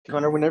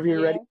Connor, whenever you're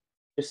Yeah. ready,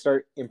 just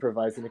start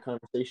improvising a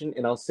conversation,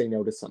 and I'll say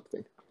no to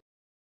something.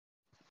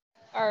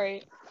 All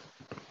right.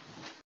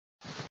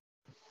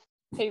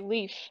 Hey,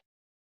 Leaf.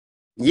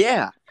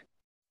 Yeah.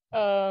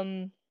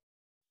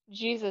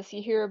 Jesus,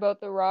 you hear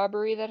about the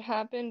robbery that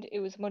happened? It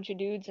was a bunch of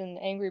dudes in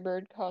Angry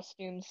Bird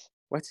costumes.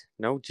 What?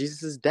 No,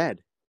 Jesus is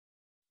dead.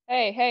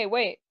 Hey,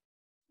 wait.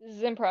 This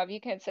is improv.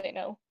 You can't say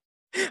no.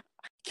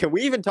 Can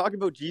we even talk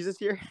about Jesus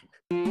here?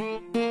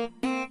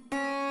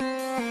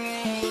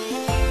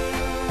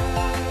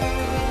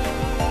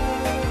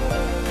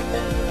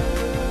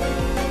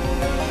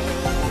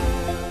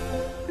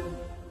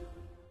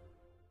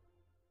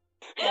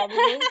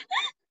 Probably.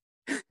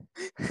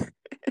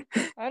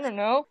 I don't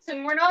know.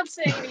 And we're not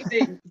saying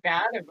anything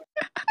bad about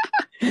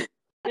it.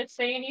 Just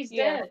saying he's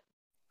Yeah. dead,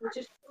 which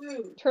is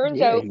true.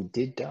 Turns out he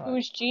did die. it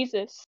was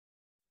Jesus.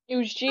 It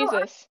was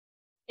Jesus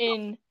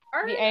in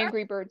the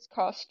Angry Birds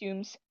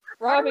costumes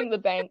robbing the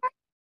bank.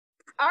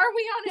 Are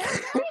we on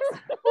air?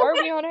 Are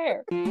we on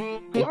air? I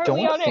Are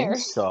we on don't air? think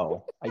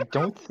so. I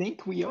don't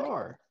think we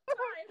are.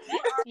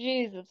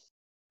 Jesus.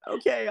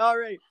 Okay, all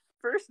right.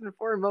 First and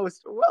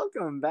foremost,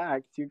 welcome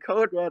back to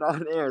Code Red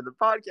on Air, the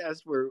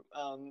podcast where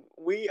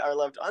we are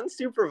left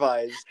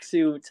unsupervised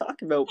to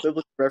talk about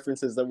biblical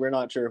references that we're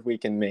not sure if we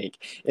can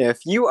make.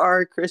 If you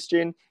are a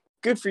Christian,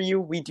 good for you.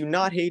 We do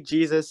not hate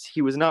Jesus.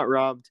 He was not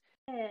robbed.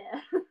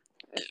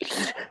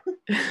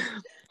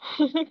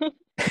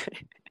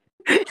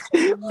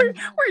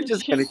 we're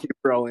just gonna keep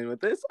rolling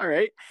with this. All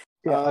right.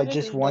 Yeah, This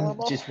just is one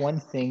normal.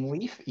 thing,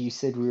 Leaf. You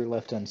said we were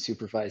left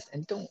unsupervised,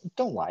 and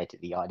don't lie to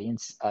the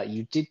audience.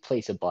 You did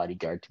place a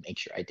bodyguard to make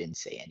sure I didn't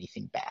say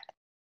anything bad.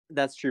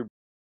 That's true.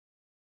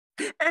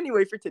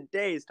 Anyway, for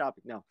today's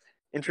topic, no.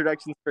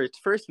 Introductions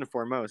first and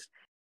foremost.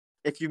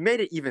 If you've made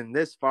it even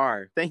this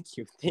far, thank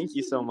you. Thank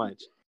you so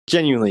much.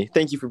 Genuinely,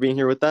 thank you for being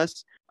here with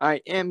us.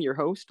 I am your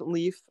host,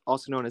 Leaf,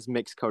 also known as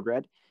Mix Code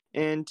Red.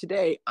 And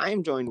today I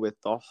am joined with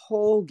the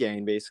whole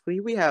gang, basically.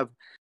 We have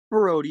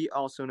Brody,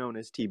 also known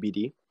as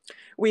TBD.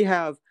 We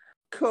have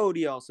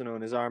Cody, also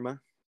known as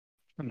Arma.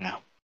 No.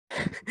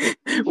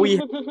 We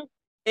have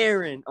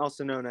Aaron,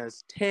 also known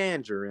as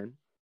Tangerine.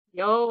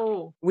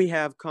 Yo. We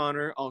have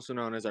Connor, also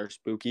known as our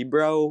spooky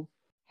bro.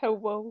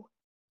 Hello.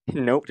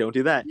 Nope, don't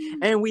do that.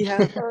 And we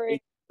have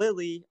Sorry.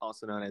 Lily,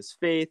 also known as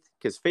Faith,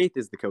 because Faith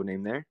is the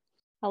codename there.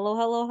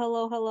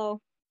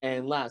 Hello.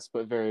 And last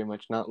but very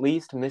much not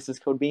least,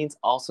 Mrs. Code Beans,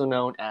 also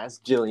known as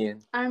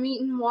Jillian. I'm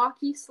eating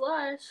walkie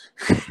slush.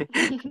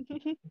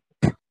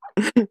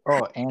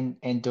 Oh,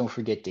 and don't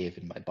forget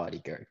David, my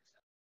bodyguard.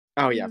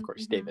 Oh yeah, of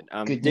course, David.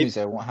 Good news,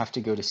 I won't have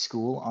to go to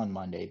school on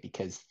Monday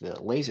because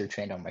the laser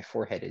train on my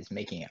forehead is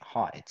making it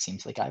hot. It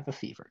seems like I have a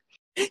fever.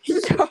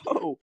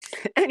 Yo!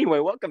 Anyway,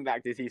 welcome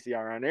back to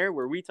TCR On Air,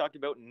 where we talk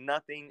about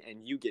nothing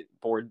and you get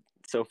bored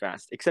so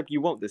fast. Except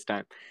you won't this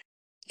time.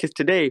 Because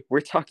today,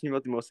 we're talking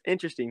about the most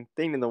interesting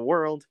thing in the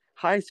world,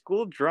 high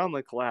school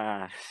drama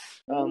class.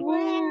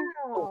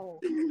 Wow.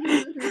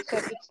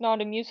 Except it's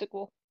not a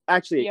musical.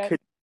 Actually, Yeah. it could.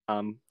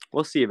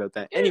 We'll see about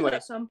that. Anyway,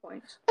 At some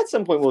point. at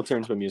some point we'll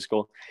turn to a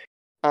musical.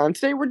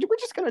 Today we're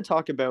just going to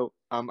talk about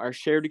our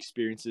shared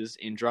experiences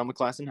in drama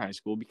class in high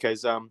school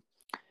because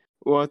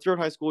throughout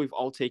high school we've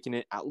all taken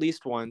it at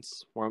least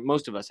once, or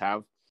most of us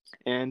have,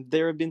 and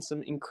there have been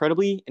some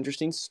incredibly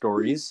interesting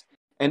stories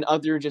and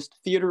other just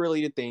theater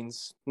related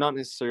things, not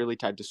necessarily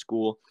tied to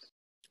school,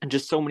 and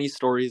just so many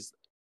stories.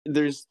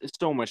 There's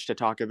so much to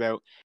talk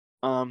about.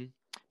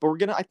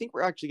 But I think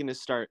we're actually gonna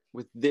start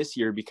with this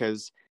year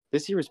because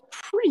this year was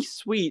pretty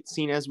sweet,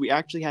 seeing as we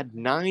actually had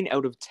 9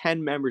 out of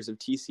 10 members of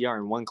TCR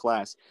in one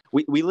class.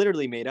 We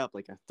literally made up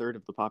like a third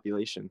of the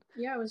population.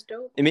 Yeah, it was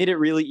dope. It made it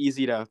really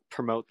easy to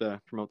promote the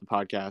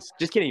podcast.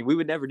 Just kidding, we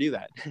would never do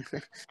that.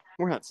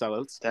 We're not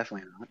sellouts.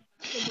 Definitely not.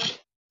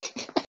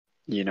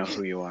 You know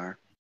who you are.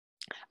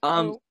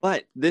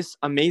 But this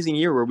amazing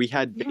year where we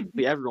had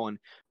basically everyone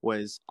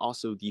was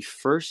also the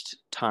first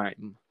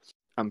time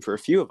for a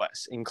few of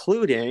us,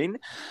 including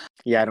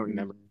I don't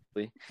remember.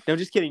 No,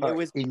 just kidding. It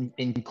was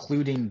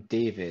including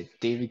David.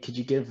 David, could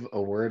you give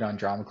a word on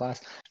drama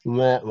class?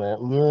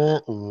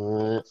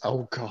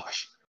 Oh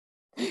gosh.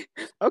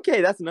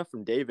 Okay, that's enough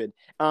from David.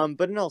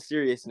 But in all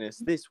seriousness,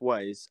 this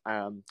was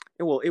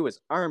it was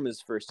Arma's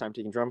first time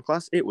taking drama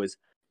class. It was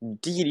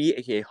Dee Dee,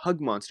 aka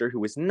Hug Monster, who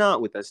was not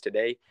with us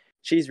today.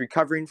 She's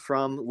recovering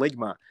from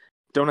ligma.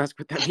 Don't ask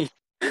what that means.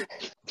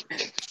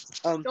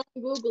 Don't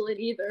Google it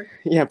either.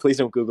 Yeah, please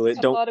don't Google it.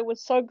 I thought it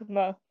was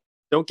Sugma.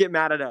 Don't get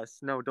mad at us.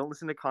 No, don't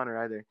listen to Connor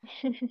either.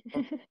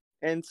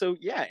 And so,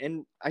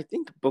 and I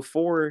think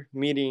before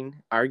meeting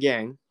our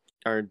gang,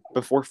 or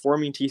before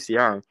forming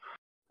TCR,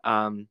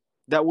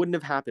 that wouldn't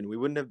have happened. We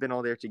wouldn't have been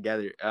all there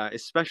together,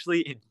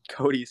 especially in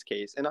Cody's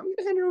case. And I'm going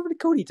to hand it over to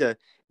Cody to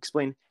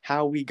explain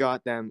how we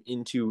got them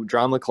into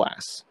drama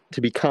class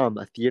to become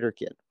a theater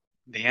kid.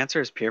 The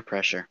answer is peer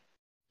pressure.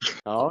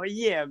 Oh,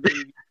 yeah,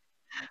 baby.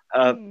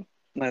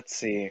 Let's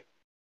see.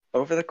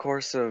 Over the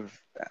course of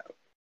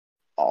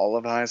all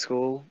of high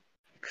school,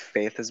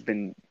 Faith has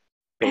been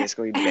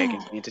basically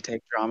begging me to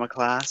take drama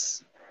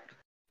class.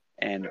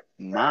 And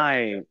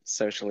my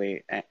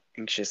socially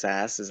anxious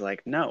ass is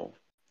like, no,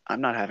 I'm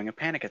not having a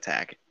panic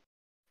attack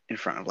in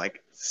front of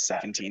like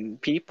 17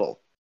 people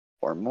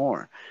or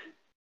more.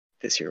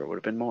 This year it would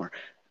have been more.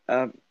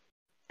 And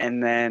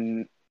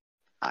then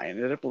I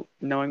ended up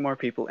knowing more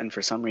people, and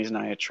for some reason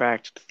I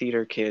attract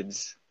theater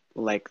kids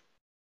like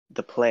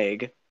the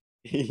plague,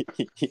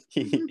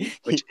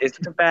 which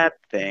isn't a bad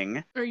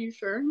thing, Are you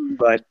sure?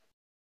 but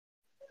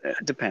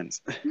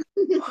depends.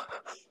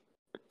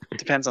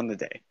 Depends on the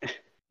day.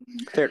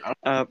 Fair enough.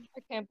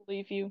 I can't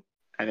believe you.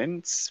 I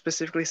didn't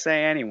specifically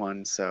say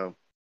anyone, so.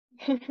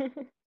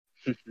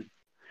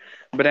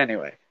 But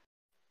anyway,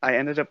 I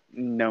ended up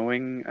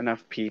knowing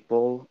enough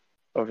people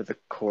over the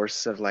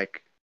course of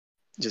like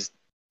just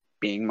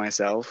being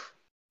myself,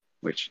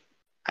 which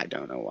I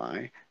don't know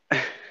why.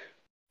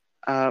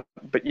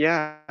 But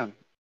yeah,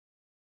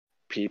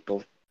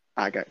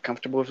 I got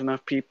comfortable with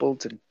enough people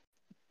to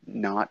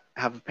not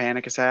have a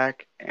panic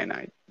attack, and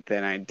I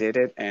did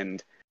it,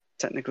 and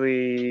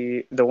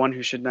technically the one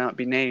who should not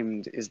be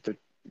named is the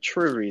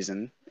true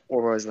reason,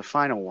 or was the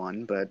final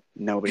one, but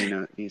nobody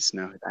needs to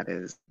know who that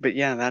is. But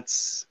yeah,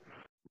 that's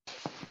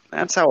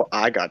how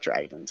I got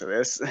dragged into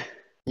this.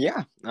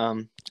 Yeah.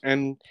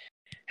 And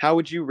how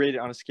would you rate it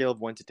on a scale of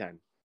 1 to 10?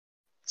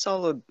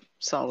 Solid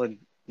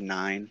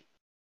 9.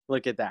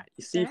 Look at that.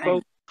 You see, Dang.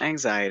 folks.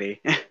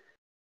 Anxiety.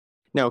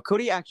 No,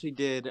 Cody actually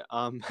did.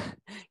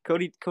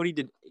 Cody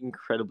did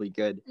incredibly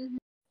good. Mhm.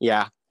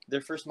 Yeah,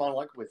 their first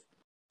monologue with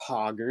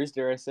poggers,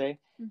 dare I say,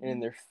 and in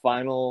their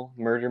final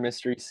murder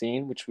mystery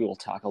scene, which we will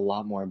talk a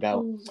lot more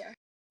about. Oh,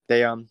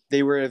 yeah.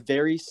 They were a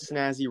very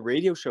snazzy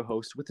radio show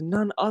host with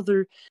none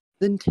other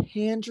than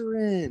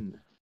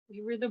Tangerine.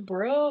 We were the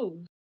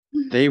bros.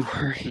 They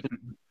were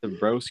the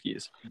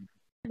broskies.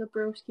 The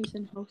broskies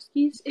and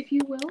hoskies, if you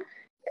will.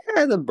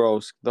 Yeah,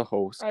 the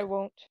host. I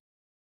won't.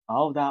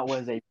 Oh, that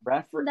was a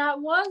reference.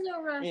 That was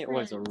a reference. It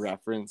was a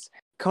reference.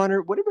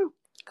 Connor, what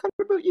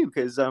about you?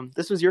 Because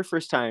this was your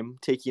first time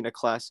taking a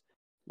class,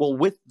 well,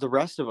 with the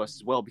rest of us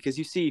as well. Because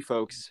you see,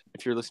 folks,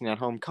 if you're listening at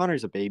home,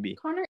 Connor's a baby.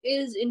 Connor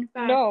is, in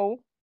fact, No.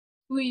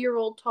 a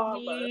 2-year-old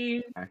toddler.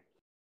 Me.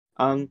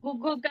 This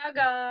Google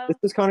Gaga.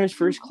 was Connor's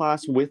first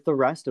class with the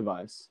rest of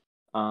us.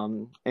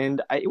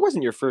 It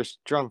wasn't your first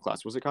drama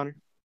class, was it, Connor?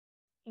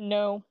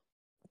 No.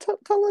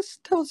 Tell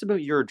us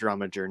about your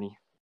drama journey,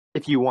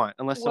 if you want.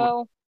 Unless someone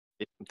Well,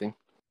 says something.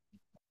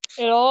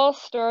 it all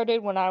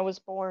started when I was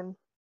born.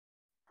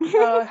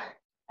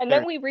 And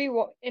then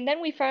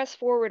we fast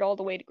forward all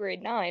the way to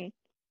grade 9,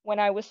 when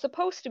I was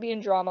supposed to be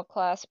in drama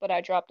class, but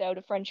I dropped out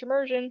of French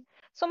immersion,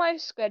 so my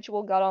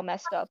schedule got all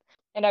messed up,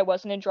 and I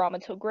wasn't in drama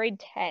till grade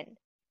 10.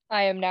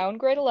 I am now in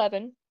grade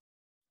 11,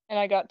 and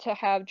I got to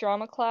have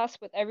drama class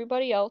with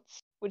everybody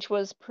else, which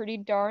was pretty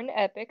darn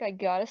epic, I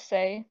gotta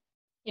say.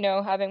 You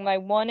know, having my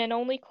one and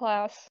only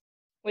class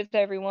with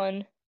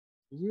everyone.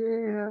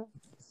 Yeah.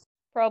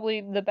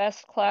 Probably the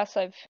best class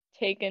I've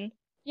taken.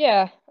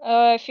 Yeah,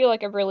 I feel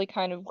like I've really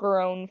kind of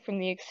grown from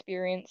the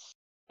experience,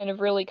 and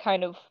have really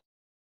kind of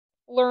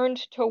learned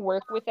to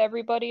work with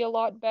everybody a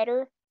lot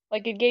better.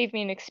 Like, it gave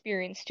me an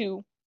experience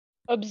to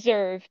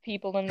observe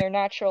people in their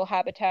natural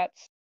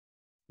habitats.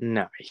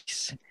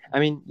 Nice. I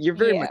mean, you're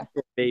very much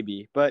Yeah. a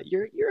baby, but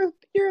you're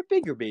a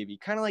bigger baby,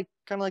 kind of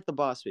like the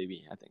boss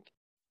baby, I think.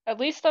 At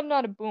least I'm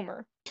not a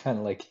boomer. Kind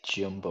of like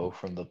Jimbo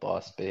from The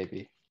Boss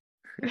Baby.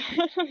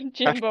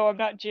 Jimbo, I'm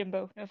not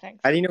Jimbo. No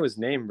thanks. How do you know his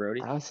name, Brody?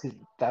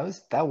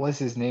 That was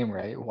his name,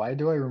 right? Why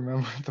do I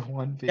remember the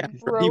one Yeah,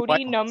 baby's Brody, why-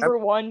 Brody number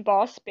 1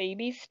 boss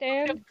baby To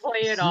stand. play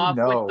it You off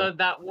know. with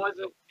that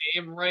wasn't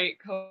name right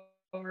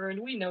cover,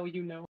 and we know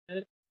you know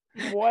it.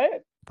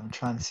 What? I'm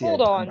trying to see.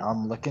 Hold on.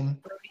 I'm looking.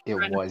 It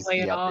Trying to was play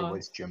it it off.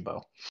 was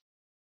Jimbo.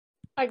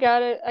 I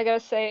gotta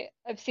say,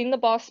 I've seen the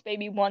boss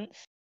baby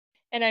once,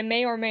 and I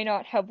may or may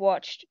not have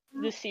watched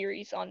the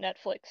series on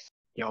Netflix.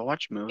 Y'all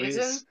watch movies?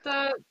 Isn't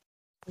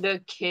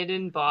the kid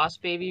in Boss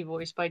Baby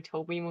voiced by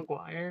Tobey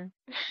Maguire?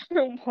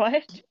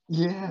 What?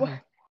 Yeah.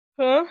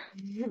 Huh?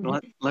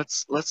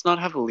 Let's not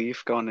have a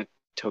Leaf go on a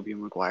Tobey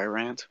Maguire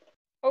rant.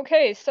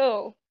 Okay,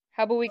 so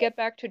how about we get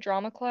back to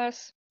drama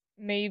class?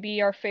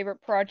 Maybe our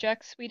favorite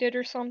projects we did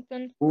or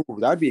something? Ooh,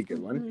 that'd be a good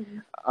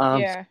one.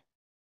 Yeah.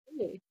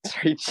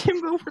 Sorry,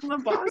 Jimbo from the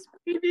boss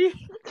baby.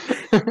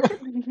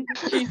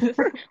 Jesus,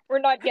 we're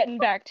not getting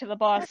back to the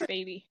boss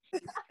baby.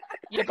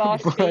 You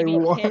boss But I baby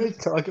want to kid.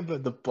 talk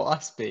about the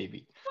Boss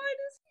Baby. Why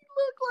does he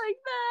look like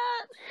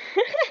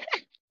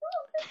that?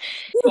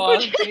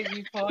 Boss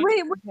Baby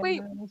Wait, podcast.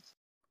 wait.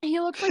 He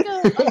looks like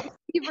a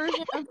baby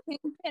version of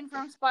Kingpin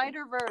from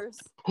Spider-Verse.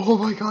 Oh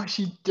my gosh,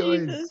 he does.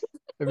 Jesus.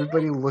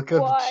 Everybody look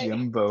up Why?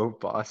 Jimbo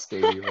Boss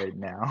Baby right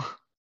now.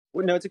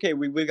 Well, no, it's okay.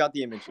 We got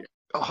the image here.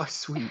 Oh,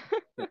 sweet.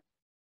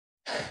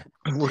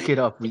 Look it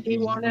up. We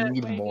You wanna-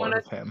 need wait, more wanna-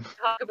 of him.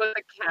 Talk about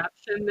the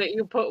caption that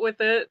you put with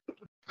it.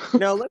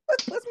 No,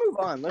 let's move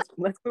on.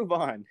 Let's move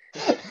on.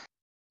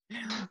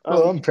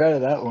 Well, I'm proud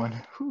of that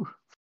one. Whew.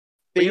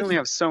 We Thank only you.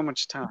 have so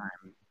much time.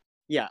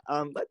 Yeah.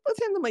 Let's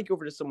hand the mic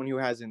over to someone who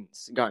hasn't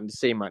gotten to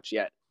say much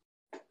yet.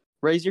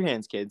 Raise your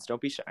hands, kids. Don't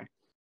be shy.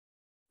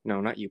 No,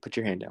 not you. Put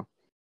your hand down.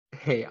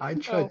 Hey, I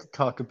tried Oh. to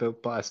talk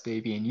about Boss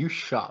Baby and you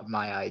shot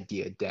my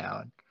idea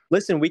down.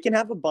 Listen, we can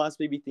have a Boss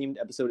Baby themed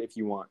episode if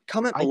you want.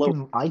 Comment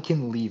below. I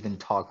can leave and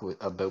talk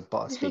about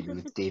Boss Baby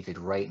with David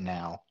right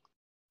now.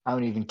 I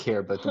don't even care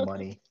about the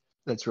money.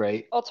 That's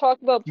right. I'll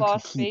talk about You can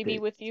Boss keep Baby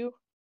it. with you.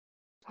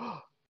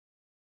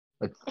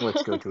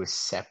 Let's go to a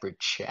separate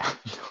chat.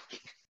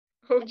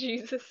 Oh,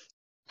 Jesus.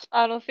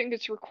 I don't think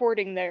it's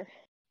recording there.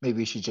 Maybe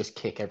we should just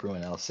kick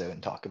everyone else out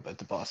and talk about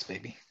the Boss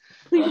Baby.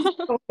 Please.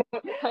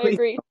 I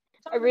agree.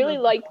 I really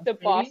like the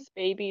Boss Boss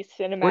Baby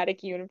cinematic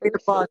Ain't the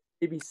universe. Boss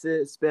Baby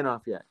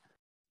spin-off yet.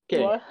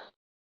 Okay. What?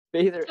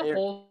 Faith or It's a Aaron?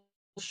 whole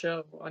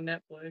show on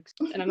Netflix,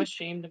 and I'm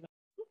ashamed of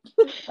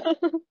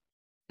it.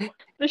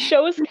 The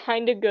show is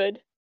kind of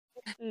good.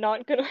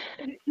 Not gonna.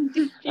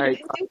 All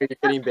right, Connor, you're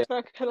getting banned.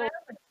 Not gonna.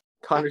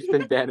 Connor's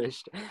been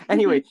banished.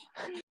 Anyway,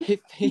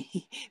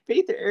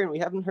 Faith or Aaron, we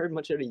haven't heard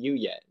much out of you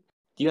yet.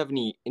 Do you have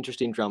any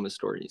interesting drama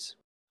stories?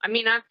 I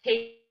mean, I've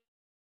taken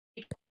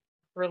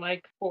for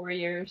like 4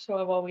 years, so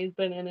I've always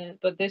been in it.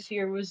 But this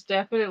year was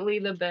definitely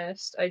the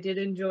best. I did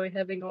enjoy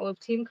having all of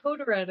Team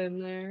Coderad in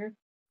there,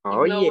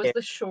 Oh even though it yeah, was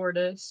the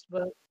shortest.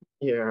 But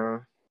yeah.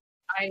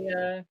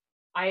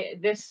 I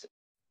this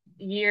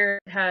year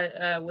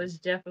had was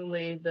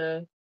definitely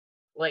the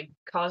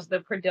caused the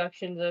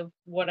productions of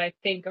what I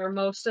think are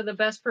most of the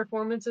best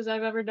performances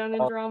I've ever done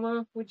in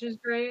drama, which is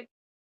great.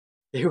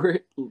 They were.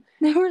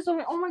 They were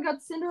so. Oh my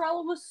God,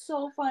 Cinderella was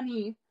so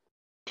funny.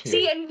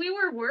 See, and we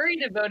were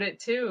worried about it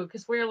too,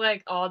 because we were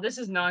like, "Oh, this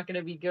is not going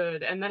to be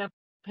good." And then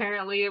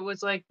apparently, it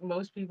was like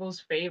most people's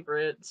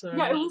favorite. So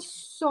Yeah, it was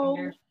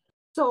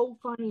so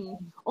funny.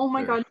 Oh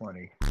my Very God,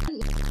 funny.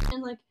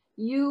 and like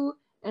you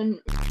and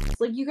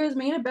like you guys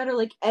made it better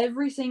like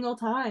every single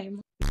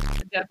time.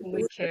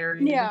 definitely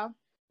carried. Yeah.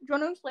 Do you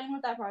want to explain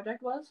what that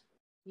project was?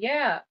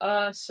 Yeah.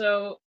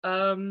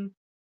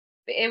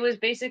 It was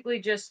basically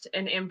just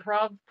an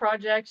improv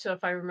project. So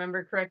if I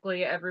remember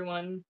correctly,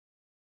 everyone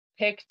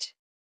picked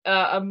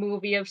a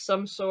movie of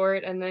some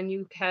sort, and then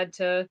you had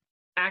to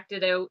act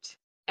it out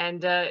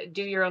and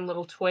do your own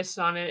little twist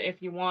on it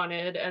if you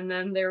wanted. And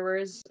then there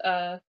was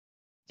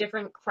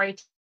different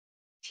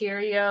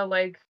criteria.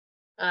 Like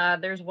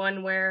there's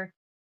one where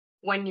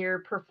when you're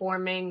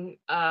performing,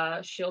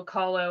 she'll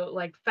call out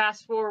like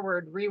fast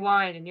forward,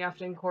 rewind, and you have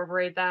to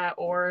incorporate that.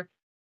 Or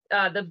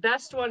the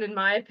best one, in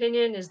my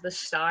opinion, is the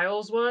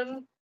Styles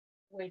one,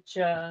 which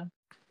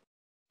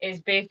is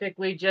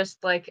basically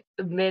just like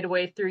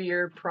midway through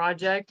your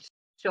project,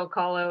 she'll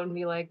call out and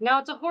be like, now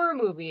it's a horror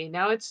movie,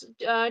 now it's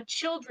a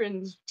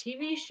children's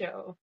TV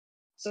show.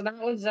 So that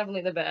was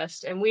definitely the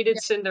best. And we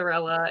did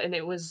Cinderella, and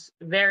it was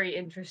very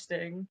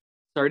interesting.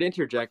 Sorry to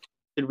interject.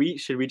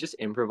 Should we just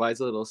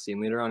improvise a little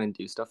scene later on and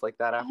do stuff like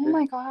that after? Oh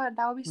my God,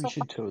 that would be We so should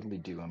fun. totally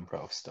do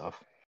improv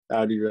stuff. That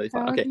would be really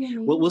fun. That would Okay, be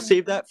we'll amazing.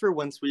 save that for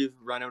once we've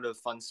run out of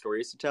fun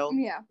stories to tell.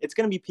 Yeah. It's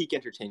gonna be peak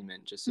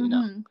entertainment, just so you know.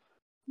 Mhm.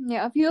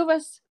 Yeah, a few of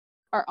us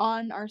are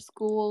on our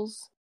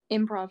school's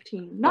improv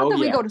team. Not Oh, that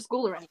we yeah. go to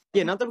school or anything.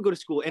 Yeah, not that we go to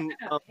school, and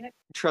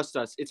trust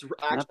us, it's Not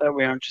actually that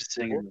we aren't just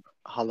singing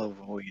Hollow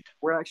Void.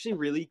 we're actually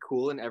really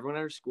cool, and everyone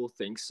at our school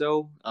thinks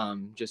so.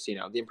 Just so you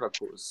know, the improv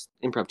team's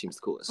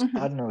the coolest. Mhm.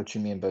 I don't know what you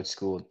mean about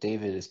school.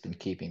 David has been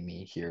keeping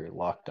me here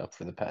locked up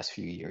for the past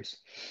few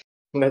years.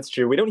 That's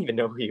true. We don't even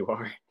know who you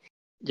are.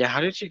 Yeah,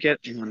 how did you get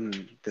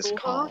on this Cool,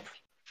 call? huh?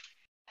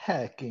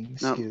 Hacking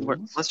No,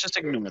 skills. let's just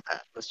ignore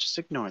that. Let's just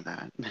ignore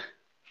that.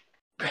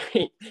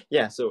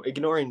 Yeah, so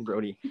ignoring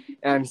Brody.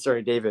 I'm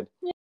sorry, David.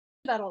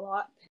 That a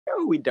lot.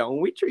 No, we don't.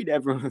 We treat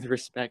everyone with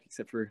respect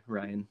except for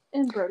Ryan.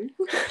 And Brody.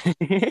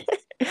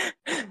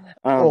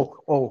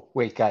 Oh,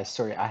 wait, guys.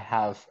 Sorry, I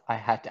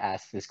had to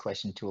ask this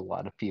question to a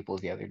lot of people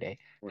the other day.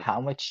 What? How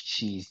much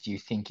cheese do you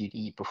think you'd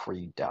eat before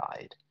you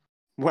died?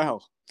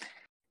 Well,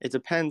 it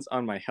depends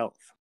on my health.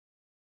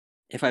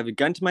 If I have a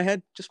gun to my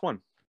head, just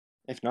one.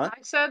 If not,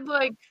 I said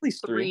like at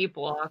least 3. 3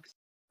 blocks.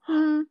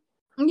 Yeah,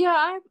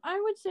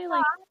 I would say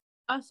like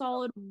a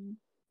solid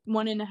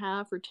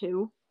 1.5 or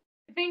 2.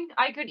 I think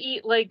I could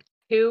eat like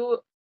 2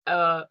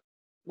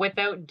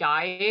 without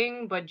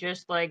dying, but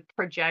just like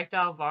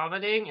projectile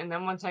vomiting, and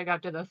then once I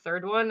got to the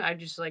 3rd one, I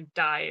just like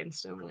die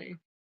instantly.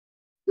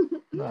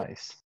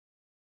 Nice.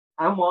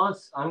 I'm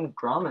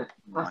Gromit.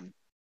 One.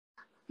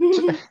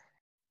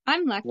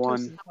 I'm lactose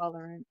One.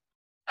 intolerant.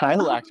 Hi,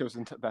 lactose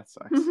intolerant. That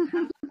sucks.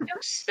 So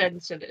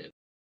sensitive.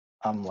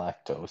 I'm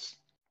lactose.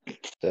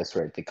 That's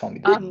right. They call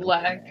me I'm the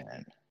lac-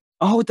 man.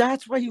 Oh,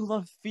 that's why you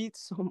love feet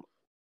so much.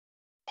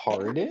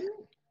 Pardon?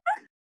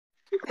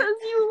 Because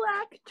you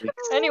lactose.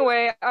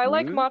 Anyway, I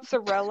like Mhm.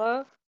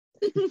 mozzarella.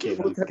 Okay,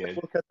 that was good.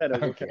 We'll cut that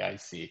out. We'll cut Okay, I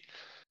see.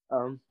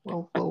 that.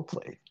 Well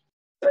played.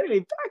 So anyway,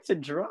 back to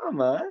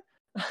drama.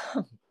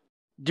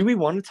 Do we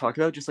want to talk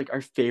about just like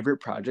our favorite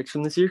projects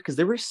from this year? Because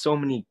there were so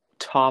many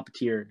top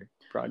tier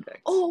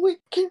projects. Oh wait,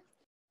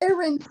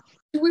 Aaron,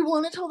 do we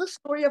want to tell the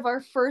story of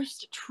our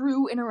first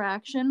true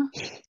interaction? Oh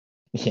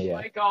Yeah.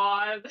 my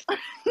god.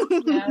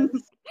 Yes.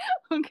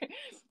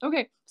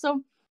 Okay.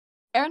 So,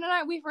 Aaron and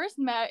I, we first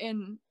met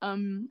in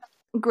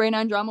grade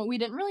 9 drama. We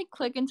didn't really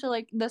click until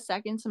like the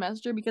second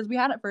semester because we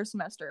had it first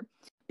semester.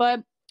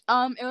 But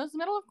It was the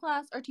middle of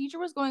class. Our teacher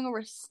was going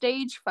over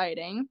stage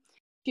fighting.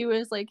 She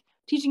was like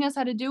teaching us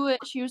how to do it.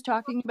 She was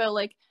talking about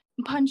like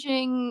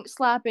punching,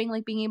 slapping,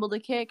 like being able to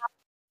kick.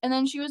 And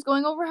then she was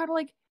going over how to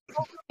like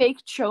fake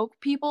choke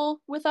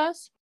people with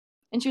us.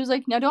 And she was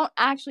like, now don't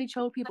actually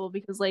choke people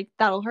because like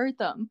that'll hurt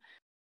them.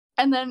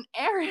 And then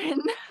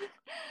Erin,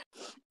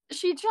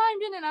 she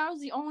chimed in and I was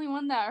the only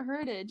one that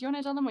heard it. Do you want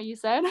to tell them what you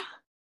said?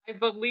 I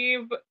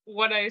believe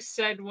what I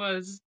said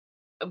was,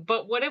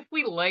 but what if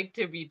we like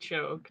to be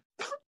choked?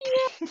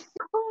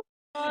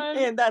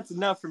 And that's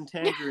enough from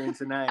Tangerine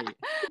tonight.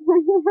 I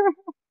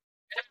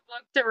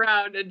looked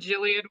around and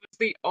Jillian was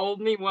the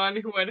only one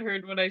who had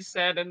heard what I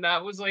said, and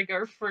that was like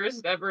our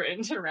first ever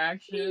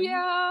interaction.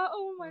 Yeah,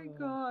 oh my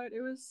god,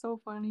 it was so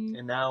funny.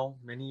 And now,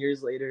 many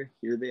years later,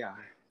 here they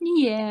are.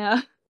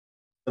 Yeah.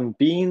 Some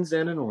beans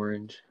and an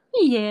orange.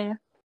 Yeah.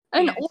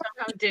 And I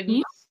somehow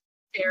didn't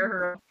scare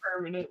her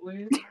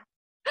permanently.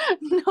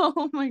 no,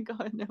 oh my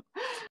god, no.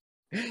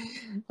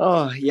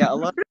 Oh yeah, a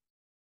lot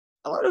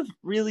of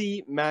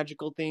really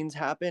magical things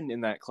happen in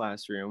that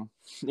classroom.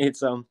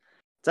 It's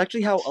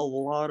actually how a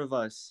lot of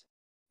us,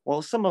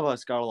 well, some of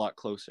us got a lot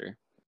closer,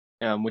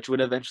 which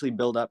would eventually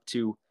build up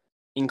to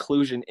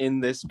inclusion in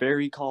this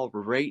very call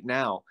right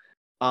now.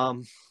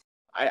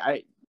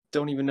 I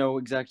don't even know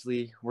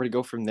exactly where to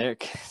go from there.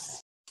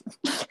 'Cause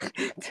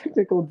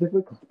technical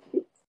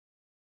difficulties.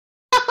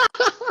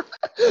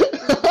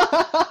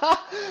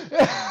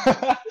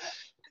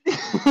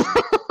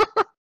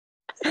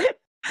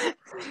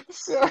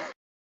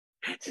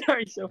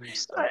 Sorry, so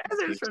as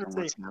I was trying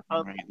to say,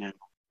 right now.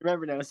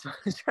 remember now, so I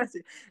was trying to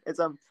say, it's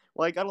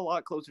well, I got a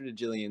lot closer to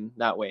Jillian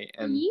that way,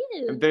 and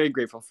Yeah. I'm very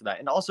grateful for that,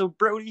 and also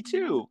Brody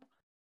too,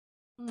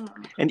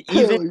 Mm. and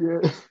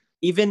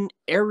even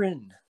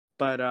Erin,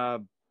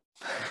 but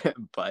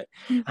but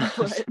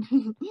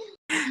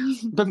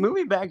but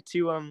moving back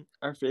to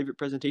our favorite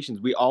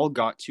presentations, we all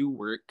got to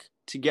work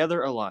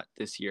together a lot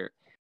this year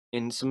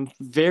in some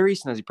very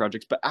snazzy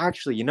projects. But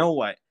actually, you know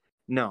what?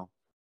 No.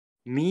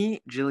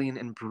 Me, Jillian,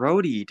 and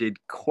Brody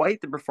did quite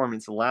the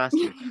performance last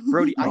year.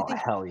 Brody, I Oh, think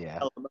hell yeah.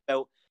 tell them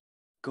about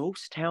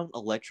Ghost Town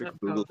Electric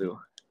Boogaloo.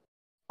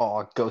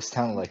 Oh, Ghost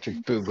Town Electric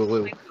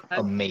Boogaloo. Like, I-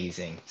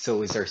 Amazing. So it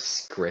was our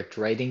script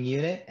writing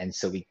unit, and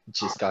so we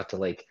just got to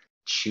like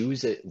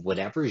choose it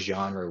whatever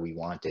genre we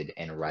wanted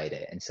and write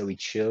it. And so we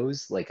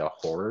chose like a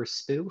horror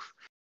spoof,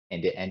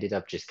 and it ended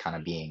up just kind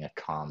of being a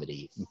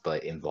comedy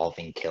but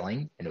involving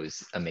killing, and it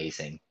was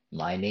amazing.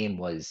 My name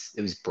was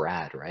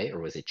Brad, right? Or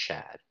was it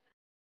Chad?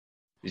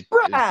 It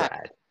was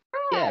Brad.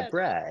 Yeah,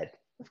 Brad.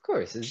 Of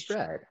course, it's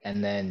Brad.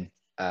 And then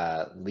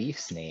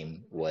Leaf's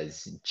name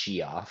was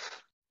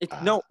Geoff.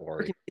 No,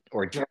 Or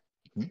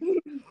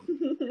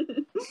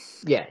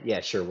yeah,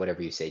 sure,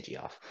 whatever you say,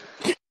 Geoff.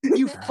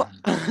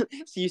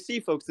 so you see,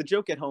 folks, the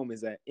joke at home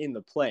is that in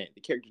the play,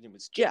 the character's name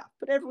was Jeff,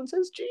 but everyone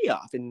says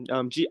Geoff, and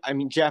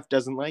Jeff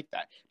doesn't like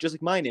that. Just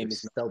like my name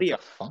is spelled Leo.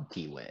 the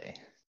funky way.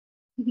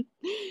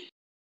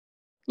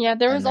 Yeah,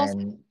 there was And also.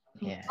 then,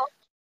 yeah,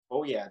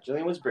 Oh yeah,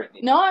 Jillian was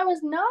Brittany. No, I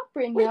was not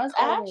Brittany. I was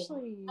Oh.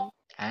 Ashley.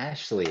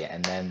 Ashley,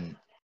 and then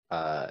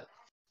our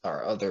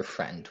other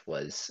friend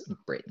was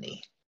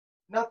Brittany.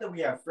 Not that we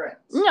have friends.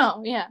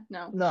 No, yeah,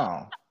 no.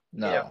 No.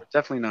 Yeah, we're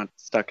definitely not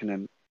stuck in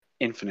an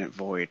infinite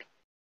void.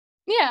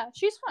 Yeah,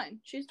 she's fine.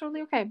 She's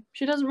totally okay.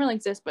 She doesn't really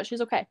exist, but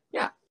she's okay.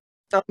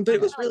 But it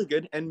was really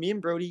good, and me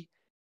and Brody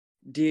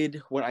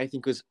did what I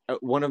think was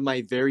one of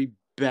my very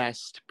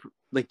best,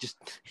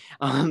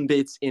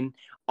 bits in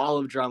all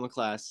of drama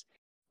class,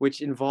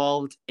 which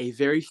involved a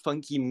very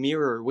funky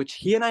mirror, which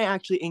he and I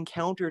actually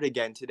encountered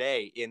again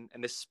today in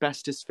an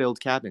asbestos-filled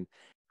cabin.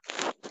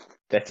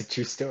 That's a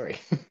true story.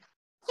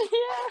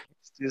 Yeah.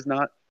 It is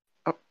not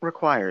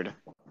required.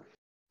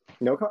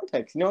 No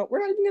context. No, we're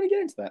not even gonna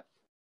get into that.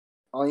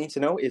 All you need to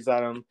know is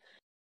that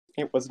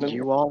it wasn't.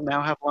 You all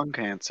now have lung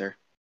cancer.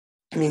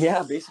 I mean,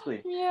 yeah,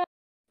 basically. Yeah.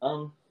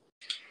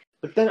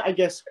 But then I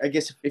guess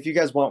if you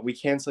guys want, we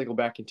can cycle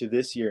back into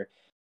this year.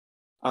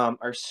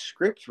 Our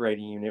script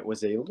writing unit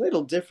was a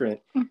little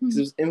different because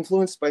it was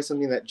influenced by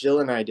something that Jill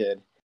and I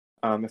did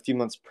a few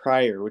months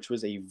prior, which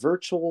was a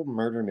virtual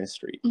murder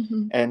mystery.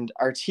 And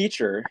our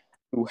teacher,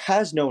 who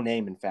has no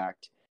name, in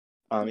fact,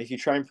 if you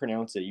try and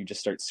pronounce it, you just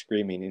start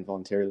screaming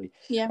involuntarily.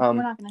 Yeah, we're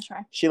not gonna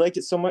try. She liked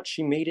it so much,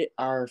 she made it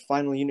our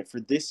final unit for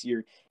this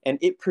year, and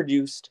it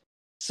produced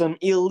some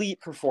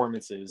elite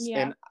performances.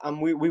 Yeah.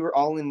 And we were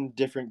all in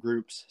different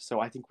groups, so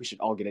I think we should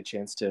all get a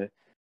chance to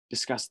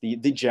discuss the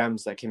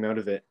gems that came out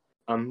of it.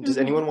 Does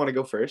anyone want to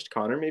go first?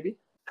 Connor, maybe?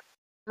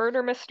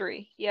 Murder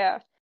mystery, yeah.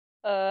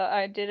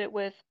 I did it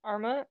with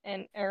Arma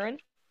and Aaron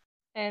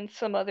and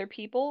some other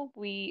people.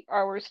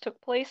 Ours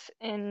took place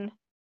in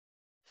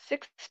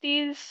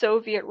 60s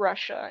Soviet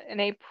Russia in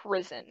a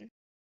prison.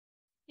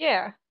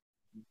 Yeah.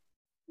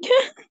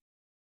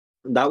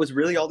 That was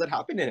really all that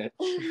happened in it.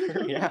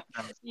 Sure, yeah.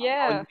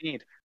 Yeah. All you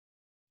need.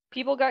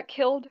 People got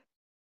killed.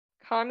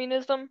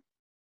 Communism.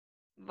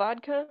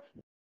 Vodka.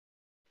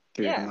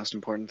 Three of Yeah. the most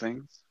important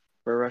things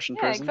for a Russian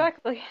Yeah, prison.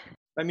 exactly.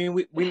 I mean,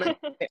 we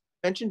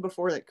mentioned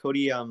before that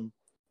Cody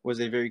was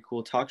a very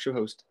cool talk show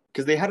host.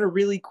 because they had a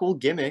really cool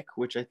gimmick,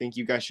 which I think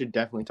you guys should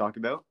definitely talk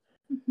about.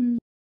 Mhm.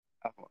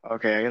 Oh,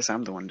 okay, I guess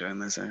I'm the one doing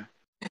this.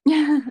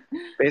 Yeah.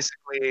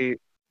 Basically,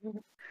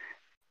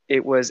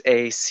 it was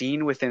a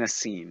scene within a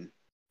scene.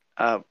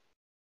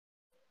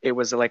 It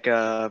was like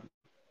a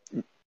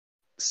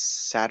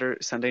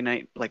Sunday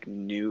night, like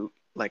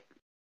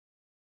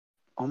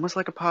almost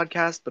like a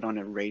podcast, but on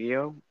a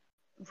radio.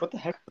 What the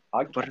heck is a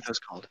What are podcast? those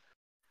called?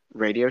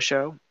 Radio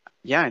show?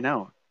 Yeah, I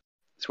know.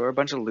 It's where a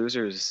bunch of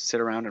losers sit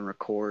around and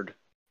record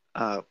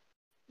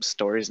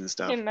stories and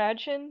stuff.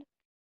 Imagine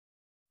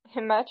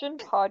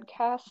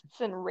podcasts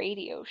and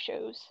radio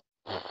shows.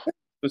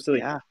 So silly.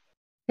 Yeah.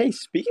 Hey,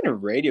 speaking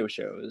of radio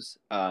shows,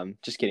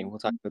 just kidding. We'll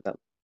talk about that.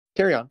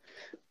 Carry on.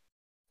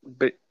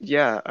 But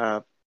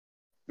yeah,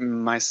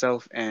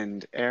 myself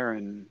and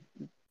Aaron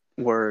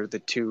were the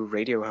two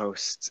radio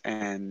hosts,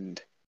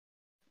 and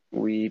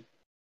we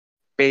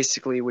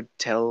basically would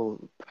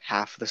tell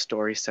half the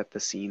story, set the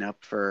scene up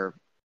for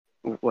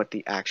what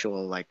the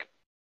actual, like,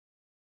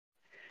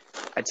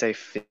 I'd say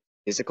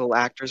physical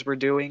actors were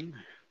doing,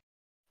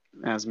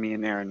 as me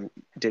and Aaron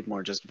did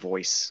more just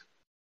voice.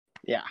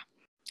 Yeah.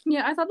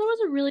 Yeah, I thought that was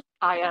a really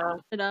I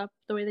it up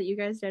the way that you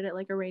guys did it,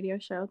 like a radio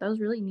show. That was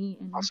really neat.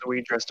 And Also,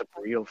 we dressed up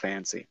real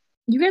fancy.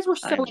 you guys were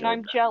I so enjoyed And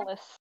I'm that. jealous.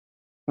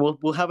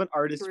 We'll have an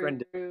artist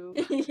friend. True.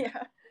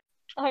 yeah.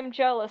 I'm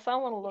jealous. I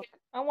want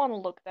to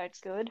look that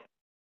good.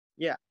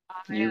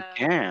 You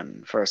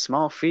can for a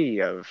small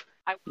fee of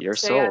I would your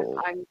say soul.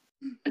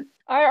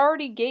 I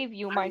already gave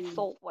you my I'm-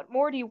 soul. What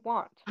more do you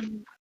want?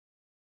 I'm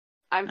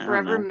I don't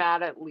forever know.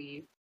 mad at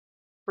Lee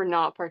for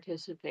not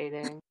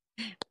participating.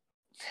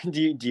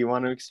 Do you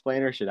want to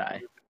explain, or should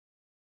I?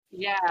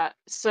 Yeah,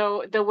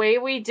 so the way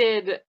we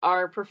did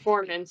our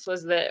performance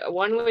was that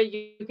one way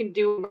you can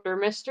do a murder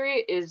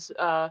mystery is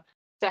to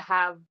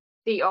have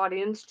the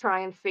audience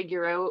try and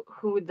figure out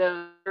who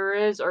the murderer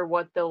is or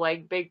what the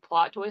like big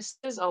plot twist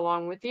is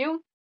along with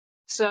you.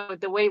 So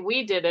the way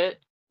we did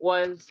it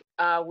was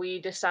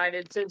we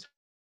decided, since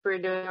we're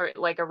doing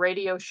like a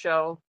radio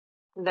show,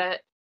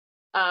 that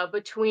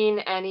between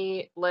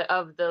any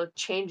of the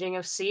changing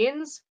of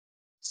scenes,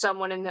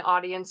 someone in the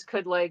audience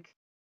could like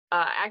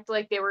act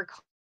like they were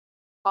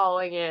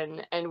calling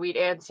in, and we'd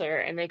answer,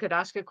 and they could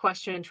ask a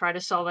question and try to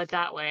solve it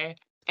that way.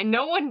 And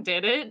no one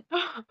did it.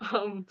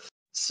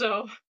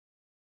 So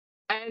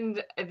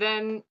and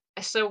then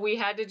so we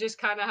had to just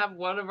kind of have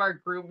one of our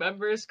group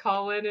members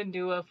call in and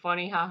do a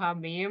funny haha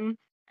meme.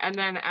 And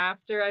then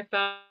after I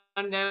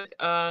found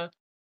out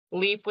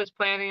Leap was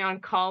planning on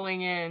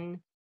calling in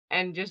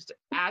and just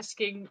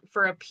asking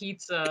for a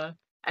pizza,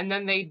 and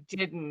then they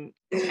didn't,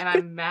 and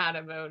I'm mad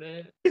about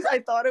it. Because I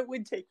thought it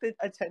would take the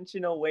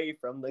attention away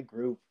from the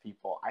group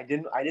people. I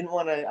didn't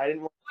want to I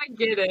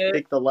get it.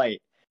 take the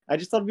light. I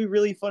just thought it'd be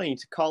really funny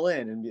to call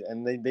in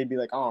and they'd be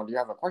like, "Oh, do you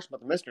have a question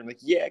about the mystery?" I'm like,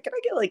 "Yeah, can I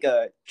get like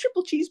a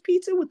triple cheese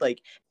pizza with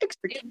like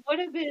extra?" It would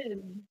have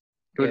been,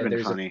 It would Yeah, have been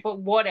there's a- funny. but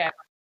whatever.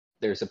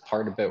 There's a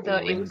part about It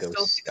was Ringo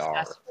still Starr.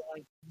 successful.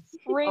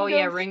 Ringo Oh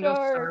yeah, Ringo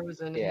Starr. Starr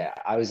was in it. Yeah,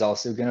 I was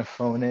also gonna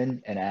phone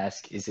in and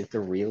ask, is it the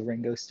real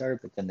Ringo Starr?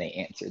 But then they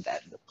answered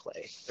that in the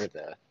play or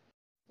the.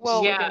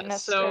 Well, we Yeah, didn't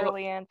so-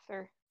 necessarily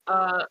answer.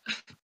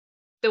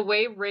 The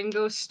way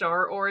Ringo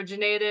Starr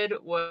originated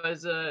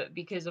was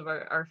because of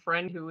our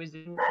friend who was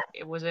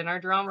in our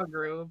drama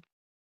group,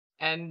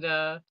 and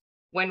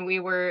when we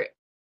were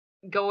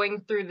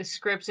going through the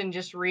scripts and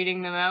just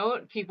reading them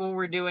out, people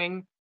were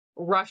doing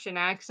Russian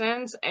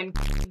accents, and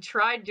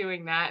tried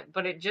doing that,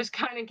 but it just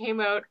kind of came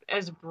out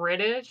as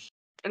British.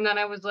 And then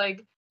I was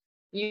like,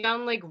 "You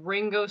sound like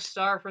Ringo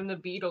Starr from the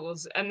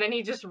Beatles," and then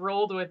he just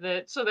rolled with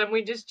it. So then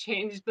we just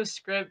changed the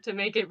script to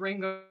make it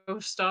Ringo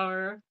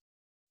Starr.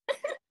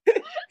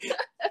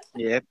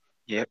 Yep.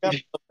 Love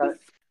that.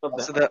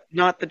 Also,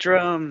 not the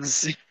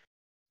drums.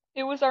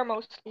 It was our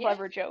most Yeah.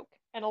 clever joke,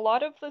 and a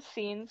lot of the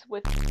scenes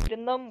with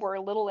in them were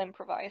a little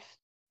improvised.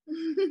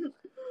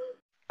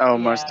 Oh,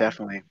 most Yeah.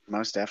 definitely.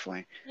 Most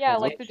definitely. Yeah,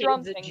 Well, like the kid's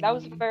drum a thing. That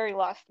was genius. very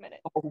last minute.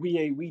 Oh,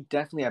 we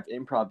definitely have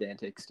improv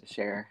antics to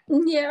share.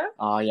 yeah.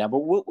 Yeah, but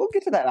we'll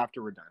get to that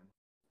after we're done.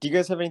 Do you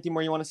guys have anything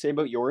more you want to say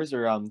about yours,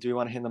 or do we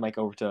want to hand the mic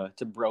over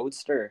to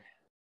Broadster?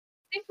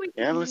 I think we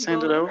Yeah, can let's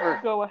hand it go- over.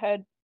 Go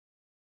ahead.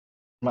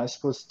 Am I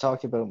supposed to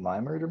talk about my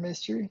murder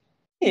mystery?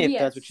 If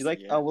that's what you Yes. like.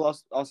 Yeah. Well,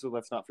 also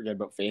let's not forget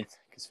about Faith,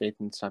 because Faith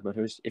needs to talk about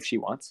hers if she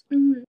wants.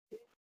 Mhm.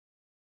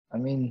 I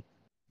mean,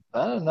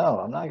 I don't know.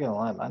 I'm not gonna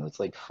lie. Mine was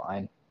like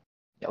fine.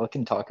 Y'all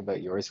can talk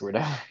about yours or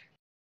whatever.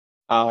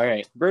 All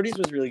right, Brody's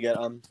was really good.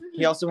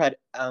 He also had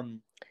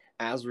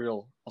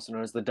Azrael, also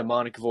known as the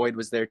demonic void,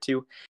 was there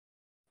too,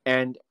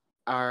 and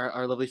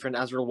our lovely friend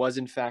Azrael was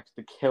in fact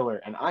the killer,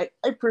 and I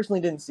personally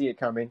didn't see it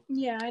coming.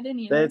 Yeah, I didn't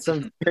They either. had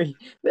some very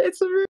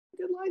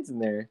good lines in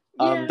there,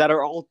 Yeah. that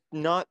are all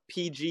not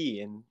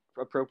PG and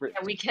appropriate.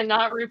 Yeah, we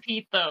cannot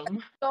repeat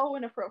them. So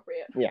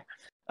inappropriate.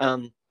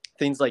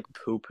 Things like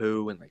poo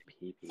poo and like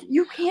pee pee.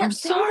 You can't I'm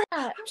say sorry.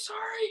 that. I'm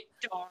sorry.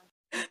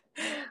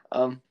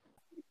 Darn.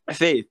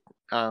 Faith,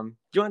 do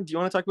you want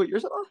to talk about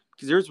yours at all?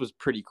 Because yours was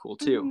pretty cool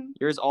too. Mhm.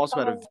 Yours also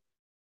had a Oh.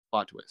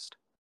 plot twist.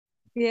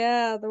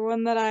 Yeah, the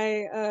one that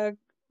I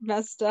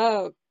messed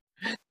up.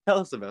 Tell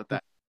us about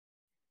that.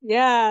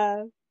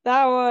 Yeah,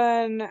 that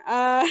one.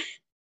 I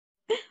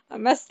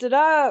messed it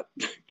up.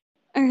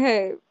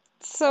 Okay,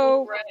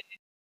 so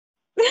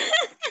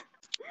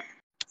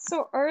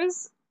so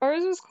ours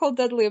was called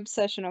Deadly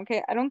Obsession.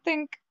 Okay, I don't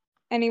think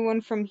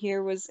anyone from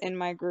here was in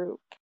my group.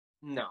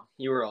 No,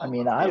 you were all. I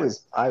mean, alone.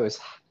 I was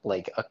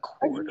like a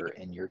quarter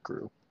in your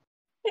group.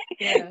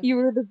 Yeah. You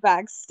were the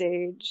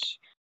backstage.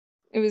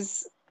 It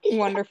was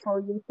wonderful.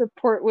 Your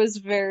support was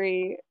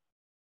very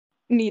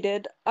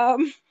needed.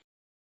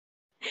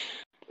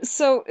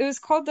 So it was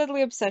called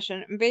Deadly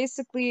Obsession. And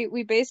basically,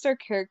 we based our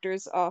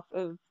characters off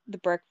of The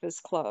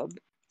Breakfast Club.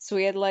 So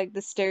we had like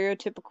the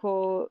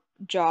stereotypical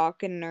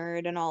jock and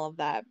nerd and all of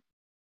that.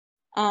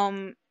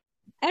 And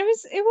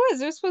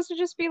it was supposed to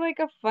just be like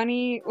a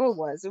funny, well,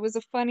 it was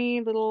a funny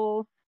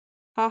little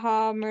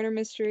haha murder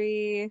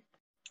mystery.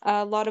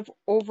 A lot of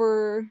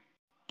over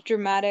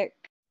dramatic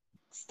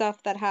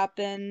stuff that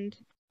happened.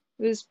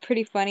 It was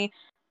pretty funny.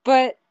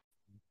 But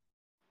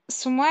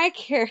so my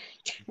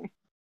character,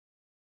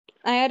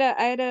 I had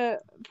a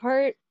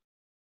part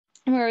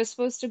where I was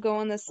supposed to go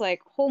on this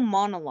like whole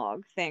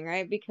monologue thing,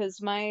 right?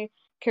 Because my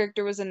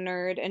character was a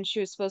nerd and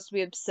she was supposed to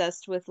be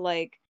obsessed with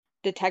like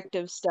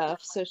detective stuff.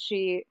 So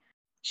she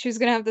was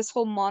gonna have this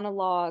whole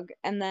monologue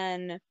and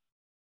then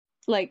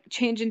like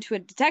change into a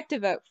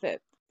detective outfit.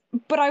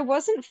 But I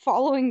wasn't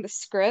following the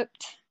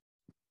script.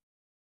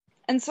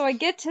 And so I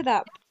get to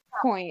that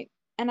point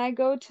and I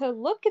go to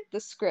look at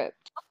the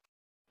script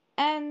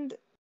and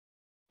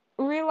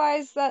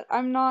realize that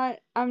I'm not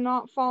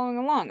following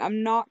along.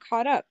 I'm not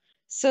caught up.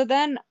 So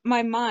then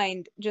my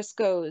mind just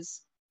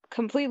goes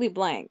completely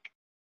blank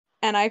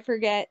and I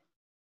forget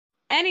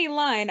any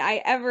line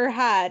I ever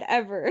had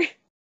ever.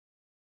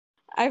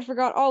 I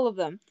forgot all of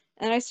them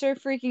and I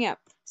started freaking out.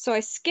 So I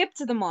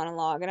skipped the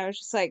monologue and I was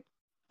just like,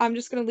 I'm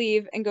just gonna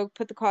leave and go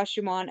put the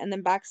costume on and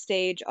then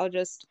backstage I'll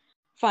just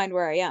find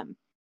where I am.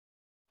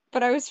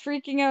 But I was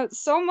freaking out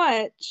so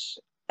much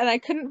and I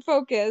couldn't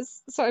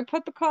focus, so I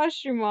put the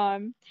costume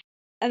on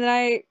and then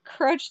I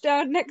crouched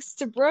down next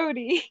to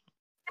Brody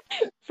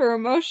for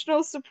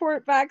emotional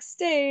support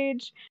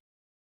backstage.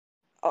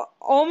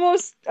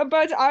 Almost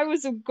about, I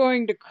was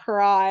going to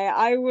cry.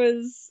 I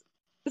was.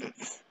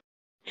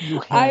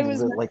 You I handled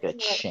was it like a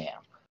messing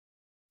up.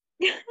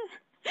 champ.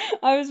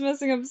 I was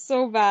messing up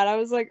so bad. I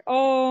was like,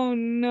 oh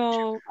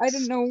no. I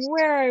didn't know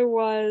where I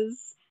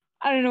was.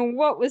 I didn't know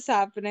what was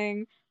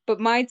happening. But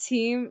my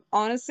team,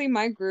 honestly,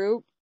 my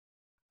group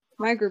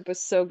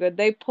was so good.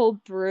 They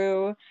pulled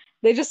through.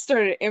 They just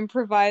started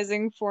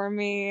improvising for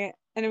me.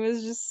 And it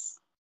was just.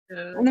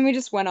 And then we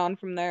just went on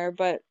from there.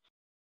 But,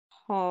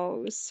 oh,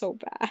 it was so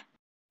bad.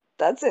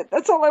 That's it.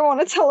 That's all I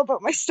want to tell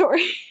about my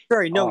story.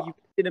 Sorry, no, Oh. you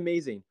did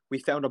amazing. We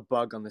found a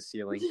bug on the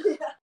ceiling.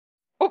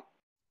 Sounds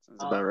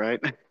about right.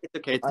 It's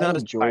okay. It's I not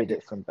enjoyed a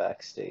it from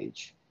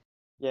backstage.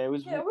 Yeah, it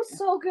was. Yeah, it was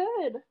so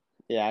good.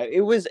 Yeah,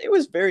 it was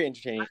very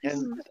entertaining,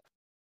 and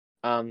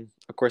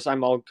of course,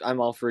 I'm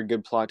all for a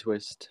good plot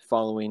twist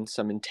following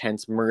some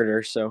intense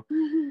murder. So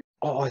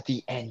Oh,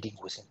 the ending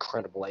was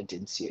incredible. I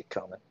didn't see it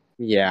coming.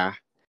 yeah,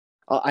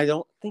 I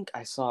don't think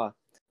I saw.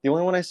 The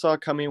only one I saw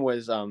coming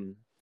was in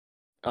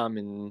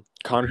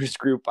Connor's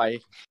group. I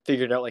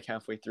figured out like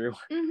halfway through.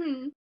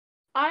 Mm-hmm.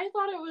 I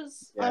thought it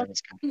was Yeah,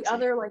 it's kind the of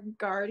other like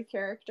guard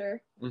character.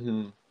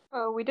 Mm-hmm.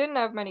 We didn't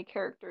have many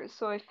characters,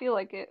 so I feel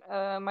like it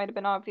might have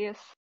been obvious.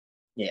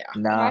 Yeah.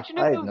 Nah, Imagine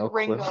I if it had was no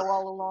Ringo clue.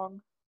 all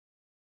along.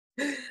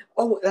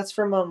 Oh, that's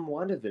from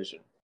WandaVision.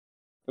 It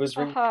was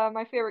Ringo.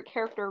 My favorite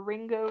character,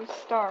 Ringo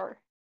Starr.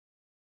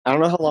 I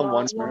don't know how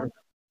long Wow.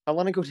 How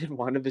long ago did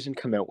WandaVision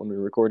come out when we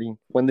were recording?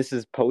 When this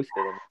is posted?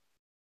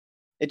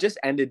 It just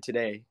ended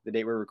today, the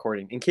date we're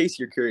recording. In case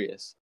you're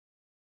curious.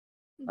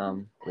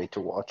 Wait to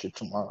watch it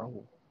tomorrow.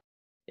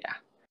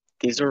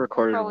 These are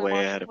recorded Probably way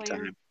watch ahead it of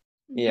later. time.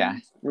 Yeah,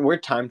 we're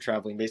time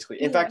traveling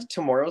basically. In Yeah. fact,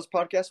 tomorrow's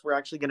podcast we're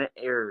actually gonna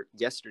air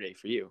yesterday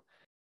for you.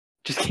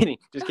 Just kidding.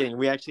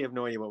 We actually have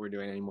no idea what we're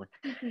doing anymore.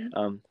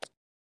 Mm-hmm.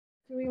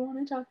 Do we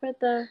want to talk about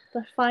the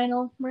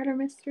final murder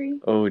mystery?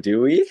 Oh,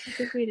 do we? I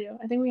think we do.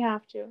 I think we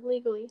have to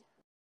legally.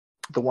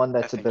 The one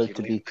that's I think about you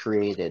to do. be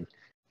created.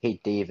 Hey,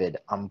 David,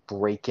 I'm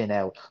breaking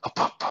out.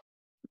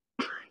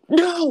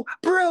 No,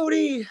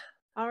 Brody.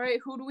 All right,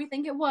 who do we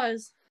think it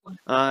was?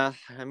 I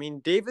mean,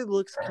 David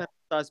looks kind of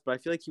sus, but I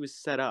feel like he was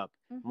set up.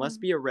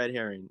 Must be a red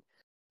herring.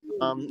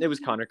 It was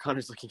Connor.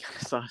 Connor's looking kind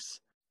of sus.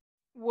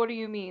 What do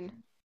you mean?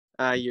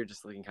 You're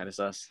just looking kind of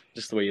sus.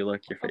 Just the way you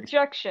look, your face.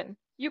 Objection.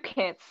 You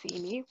can't see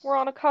me. We're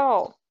on a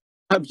call.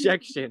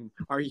 Objection.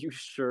 Are you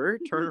sure?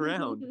 Turn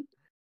around.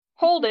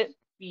 Hold it.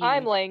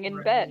 I'm laying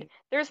in bed.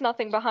 There's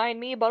nothing behind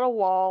me but a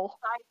wall.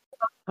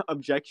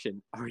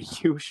 Objection. Are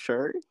you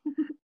sure?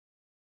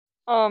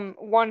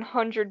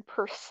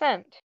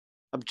 100%.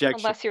 Objection.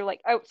 Unless you're like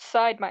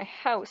outside my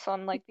house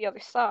on like the other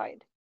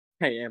side.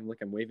 I am. Look,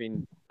 I'm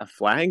waving a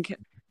flag.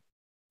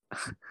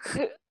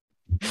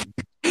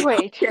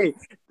 Wait. Okay,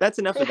 that's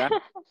enough of that.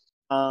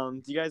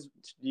 Do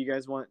you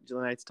guys want Jill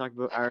and I to talk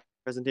about our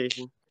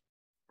presentation?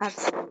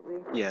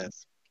 Absolutely.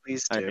 Yes.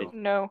 Please All do. right.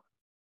 No.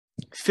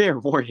 Fair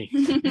warning.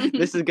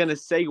 This is gonna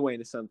segue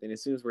into something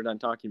as soon as we're done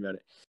talking about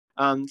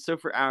it. So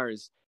for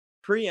ours,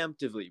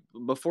 preemptively,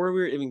 before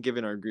we were even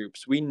given our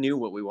groups, we knew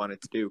what we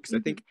wanted to do because I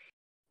think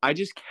I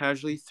just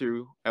casually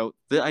threw out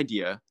the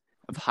idea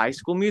of High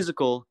School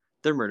Musical: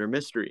 The Murder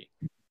Mystery,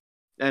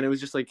 and it was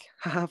just like,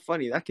 haha,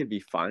 funny. That could be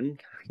fun,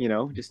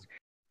 just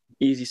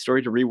easy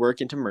story to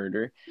rework into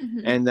murder.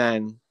 And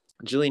then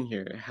Jillian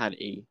here had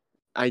a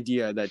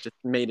idea that just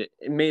made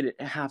it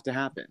have to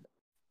happen.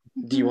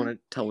 Do you want to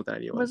tell what that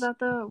idea was? Was that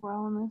the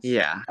wellness?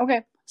 Yeah.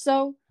 Okay,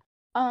 so,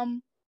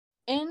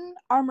 in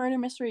our murder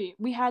mystery,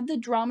 we had the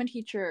drama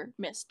teacher,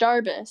 Miss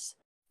Darbus,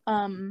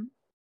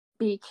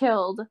 be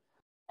killed,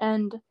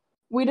 and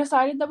we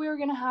decided that we were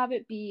gonna have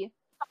it be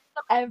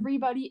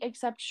everybody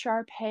except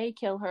Sharpay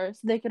kill her, so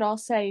they could all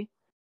say,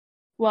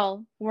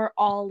 "Well, we're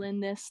all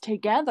in this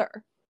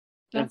together."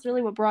 That's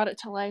really what brought it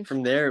to life.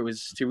 From there, it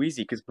was too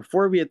easy because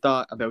before we had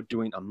thought about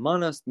doing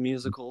Among Us the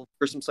musical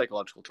for some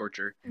psychological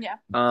torture. Yeah.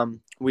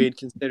 We had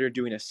considered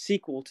doing a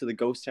sequel to the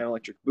Ghost Town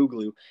Electric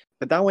Boogaloo,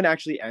 but that one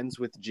actually ends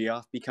with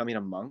Geoff becoming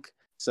a monk,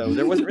 so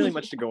there wasn't really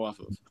much to go off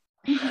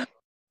of.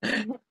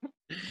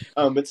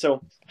 But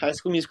so High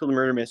School Musical: The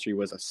Murder Mystery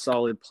was a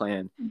solid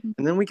plan,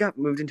 and then we got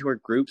moved into our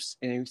groups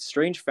in a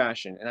strange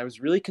fashion, and I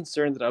was really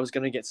concerned that I was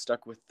going to get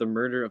stuck with the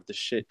murder of the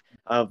shit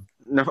of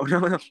no.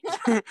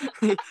 Get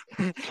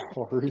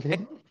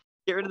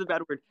rid of the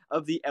bad word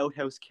of the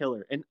outhouse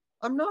killer, and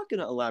I'm not going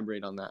to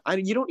elaborate on that.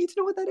 You don't need to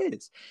know what that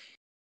is.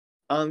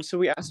 So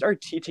we asked our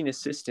teaching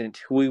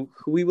assistant, who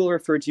we will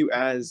refer to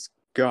as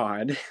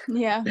God.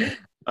 Yeah.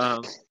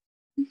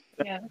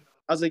 Yeah.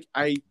 I was like,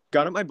 I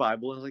got out my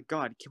Bible and I was like,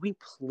 God, can we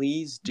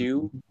please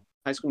do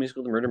High School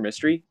Musical: The Murder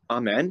Mystery?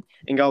 Amen.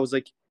 And God was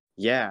like,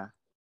 yeah.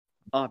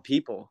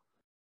 People.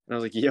 And I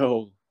was like,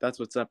 yo, that's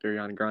what's up,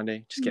 Ariana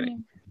Grande. Just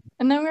kidding. Yeah.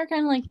 And then we were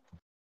kind of like,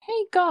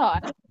 hey,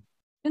 God,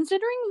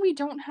 considering we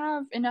don't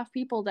have enough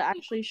people to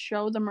actually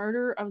show the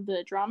murder of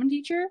the drama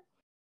teacher,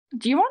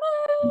 do you want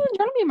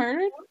to be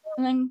murdered?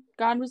 And then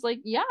God was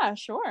like, yeah,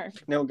 sure.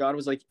 No, God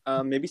was like,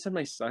 maybe send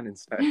my son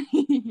instead.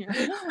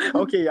 Yeah.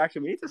 Okay,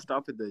 actually, we need to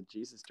stop with the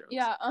Jesus jokes.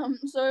 Yeah,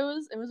 so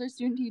it was our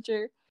student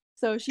teacher,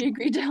 so she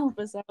agreed to help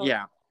us out.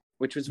 Yeah,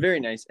 which was very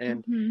nice,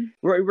 and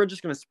we're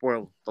just gonna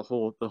spoil the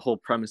whole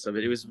premise of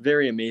it. It was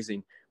very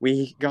amazing.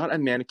 We got a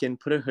mannequin,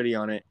 put a hoodie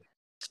on it,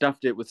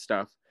 stuffed it with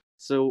stuff,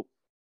 so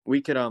we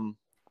could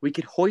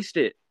hoist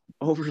it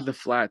over the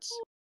flats,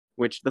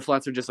 which the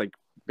flats are just like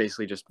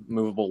basically just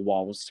movable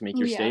walls to make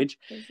your stage.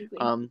 Basically.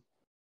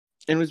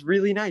 And it was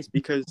really nice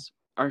because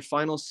our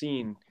final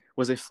scene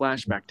was a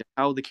flashback to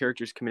how the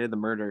characters committed the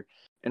murder,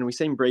 and we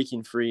sang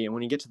 "Breaking Free," and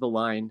when you get to the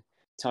line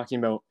talking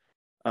about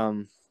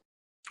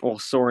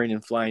soaring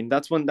and flying,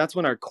 that's when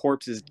our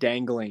corpse is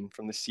dangling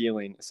from the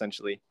ceiling,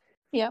 essentially.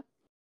 Yeah.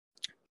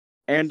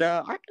 And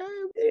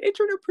it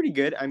turned out pretty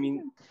good. I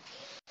mean,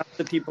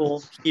 the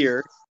people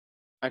here,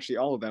 actually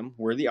all of them,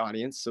 were the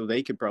audience, so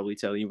they could probably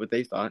tell you what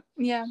they thought.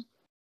 Yeah.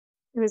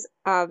 It was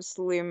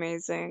absolutely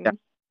amazing. Yeah.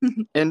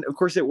 And of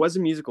course, it was a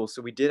musical,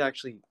 so we did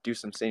actually do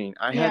some singing.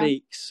 I had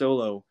a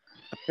solo,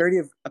 a parody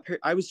of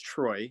I was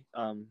Troy.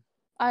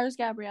 I was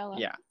Gabriella.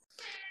 Yeah.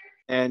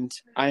 And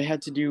I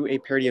had to do a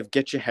parody of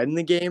Get Your Head in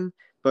the Game,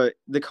 but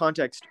the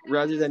context,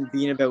 rather than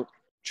being about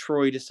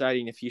Troy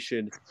deciding if he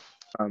should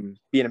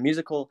be in a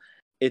musical,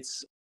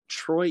 it's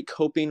Troy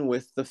coping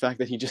with the fact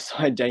that he just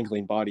saw a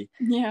dangling body.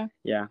 Yeah.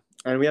 Yeah.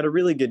 And we had a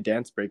really good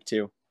dance break,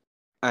 too.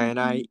 And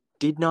I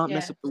did not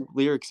mess up the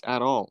lyrics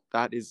at all.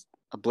 That is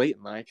a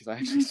blatant lie, because I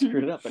actually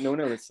screwed it up. But no,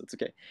 that's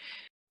okay.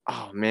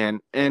 Oh,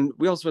 man. And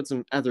we also had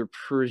some other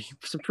pretty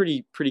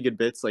good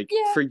bits, like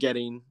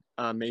forgetting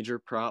a major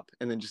prop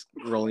and then just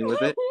rolling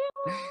with it.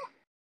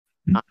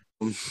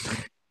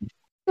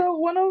 So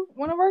one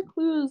of our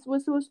clues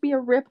was supposed to be a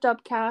ripped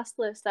up cast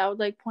list that would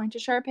like point to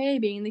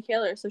Sharpay being the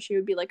killer, so she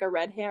would be like a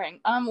red herring.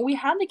 We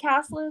had the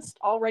cast list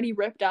already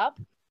ripped up.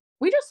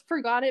 We just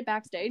forgot it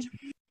backstage.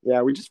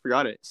 Yeah, we just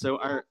forgot it. So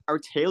our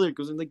tailor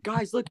goes in like,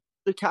 guys, look,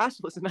 the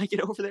cast list, and I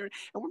get over there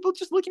and we're both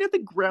just looking at the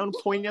ground,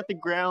 pointing at the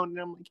ground, and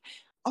I'm like,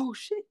 oh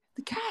shit,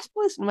 the cast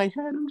list in my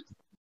head. I'm just,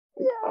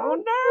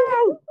 oh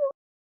no.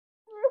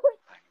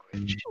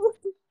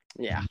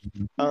 Yeah.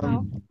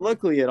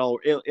 Luckily it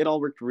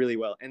all worked really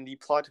well, and the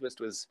plot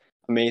twist was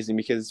amazing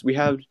because we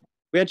had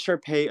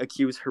Sharpay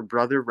accuse her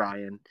brother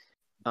Ryan,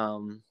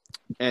 and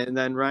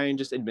then Ryan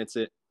just admits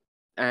it,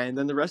 and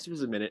then the rest of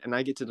us admit it, and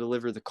I get to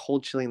deliver the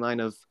cold chilling line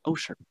of, "Oh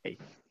Sharpay,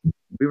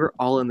 we were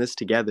all in this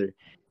together."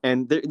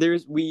 And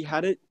we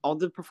had it. All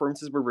the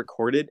performances were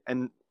recorded,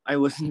 and I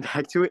listened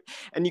back to it,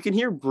 and you can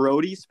hear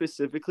Brody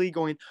specifically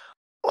going,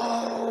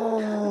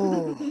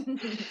 "Oh."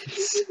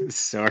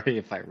 Sorry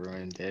if I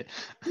ruined it.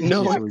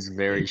 No, I was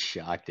very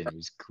shocked, and it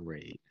was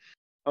great.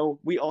 Oh,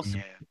 we also,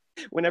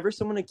 whenever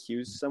someone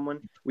accused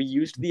someone, we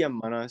used the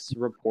Among Us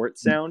report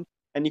sound,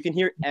 and you can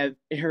hear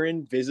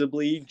Aaron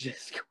visibly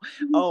just go,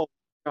 "Oh,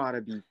 you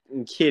gotta be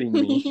kidding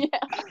me."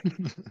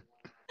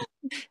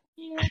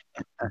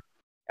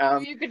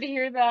 You could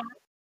hear that.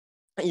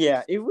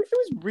 Yeah, it was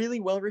really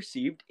well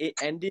received. It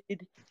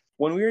ended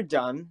when we were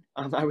done,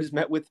 I was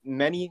met with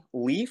many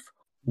leaf.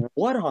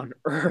 What on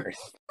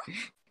earth?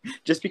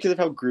 Just because of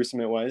how gruesome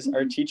it was.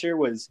 Our teacher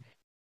was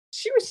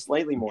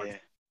slightly more.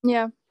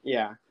 Yeah.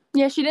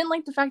 Yeah, she didn't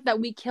like the fact that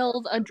we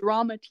killed a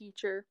drama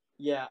teacher.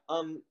 Yeah.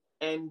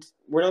 And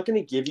we're not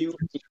going to give you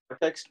any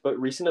context, but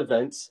recent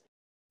events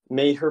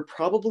made her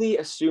probably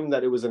assume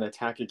that it was an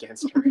attack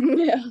against her.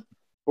 Yeah.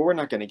 But we're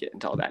not going to get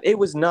into all that. It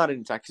was not an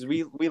attack because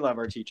we love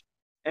our teacher.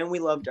 And we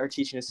loved our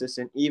teaching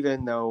assistant,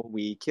 even though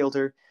we killed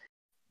her.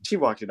 She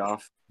walked it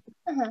off.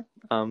 Uh-huh.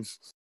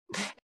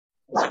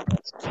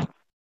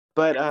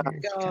 But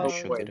God.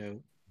 Shook it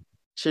out.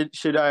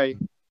 should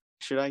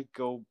I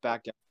go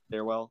back down the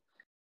stairwell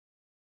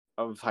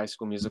of High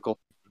School Musical?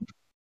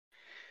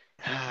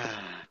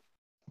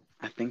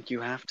 I think you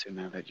have to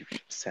now that you've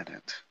said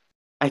it.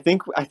 I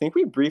think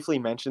we briefly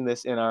mentioned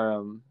this in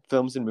our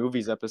films and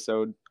movies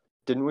episode,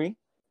 didn't we?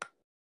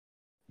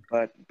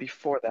 But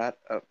before that,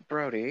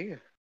 Brody,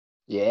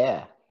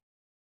 Yeah.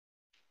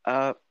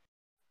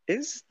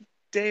 is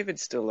David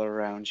still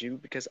around you?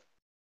 Because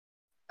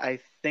I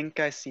think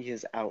I see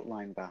his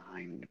outline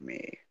behind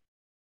me.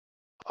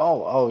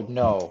 Oh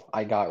no,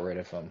 I got rid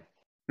of him.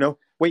 No,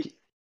 wait,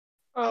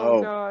 Oh,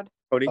 Oh. God.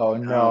 Cody. Oh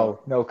no,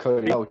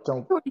 Cody, no,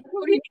 don't, Cody,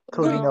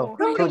 Cody, No.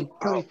 no,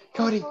 Cody.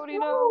 Cody,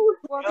 no.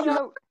 Watch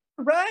out.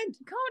 Run!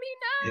 Cody,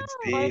 no! It's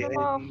the Fight him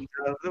off. end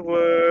of the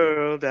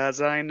world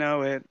as I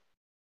know it,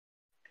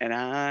 and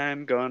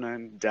I'm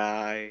gonna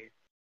die.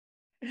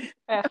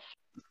 F.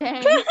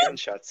 Dang.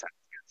 Gunshot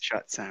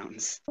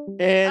sounds.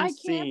 And I can't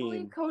scene.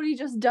 believe Cody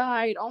just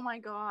died. Oh my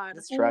god.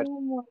 That's tragic.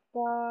 Oh my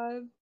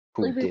god.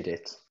 Who Like, did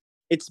it?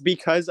 It's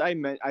because I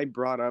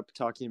brought up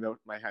talking about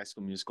my High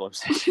School Musical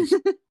obsession.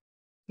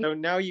 So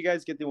now you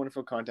guys get the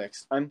wonderful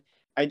context.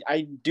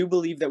 I do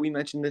believe that we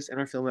mentioned this in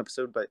our film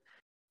episode, but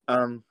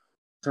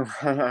so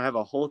I have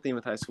a whole theme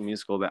with High School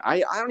Musical that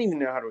I don't even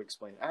know how to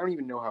explain. I don't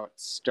even know how it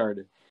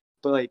started.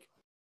 But like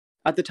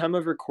at the time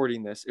of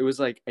recording this, it was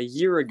like a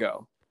year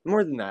ago.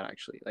 More than that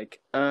actually.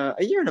 Like a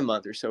year and a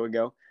month or so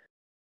ago.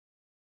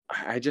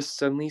 I just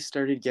suddenly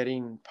started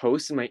getting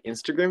posts in my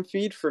Instagram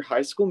feed for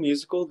High School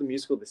Musical, the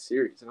musical, the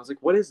series. And I was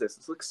like, what is this?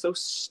 This looks so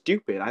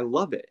stupid. I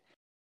love it.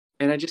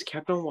 And I just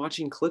kept on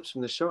watching clips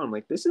from the show. I'm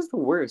like, this is the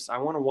worst. I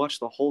want to watch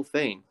the whole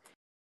thing.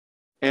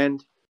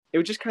 And it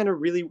was just kind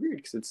of really weird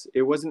because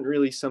it wasn't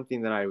really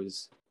something that I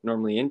was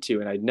normally into.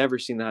 And I'd never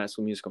seen the High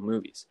School Musical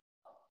movies.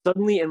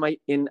 Suddenly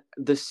in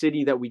the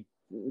city that we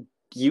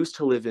used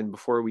to live in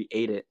before we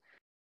ate it,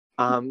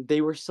 they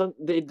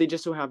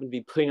just so happened to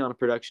be putting on a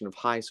production of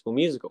High School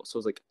Musical. So I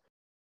was like,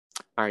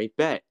 all right,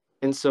 bet.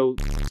 And so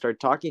he started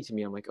talking to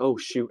me. I'm like, oh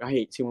shoot, I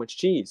ate too much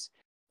cheese.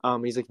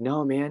 He's like,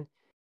 no man,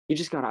 you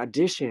just got to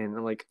audition.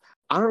 I'm like,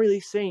 I don't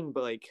really sing,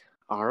 but like,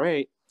 all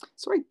right.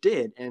 So I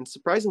did, and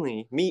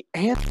surprisingly, me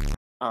and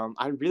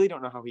I really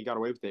don't know how he got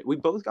away with it. We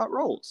both got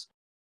roles,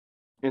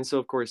 and so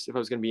of course, if I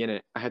was going to be in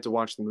it, I had to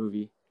watch the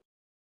movie,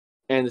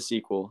 and the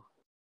sequel,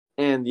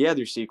 and the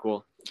other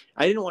sequel.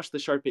 I didn't watch the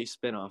Sharpay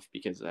spinoff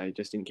because I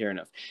just didn't care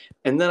enough,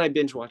 and then I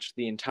binge watched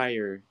the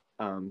entire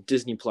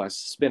Disney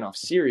Plus spinoff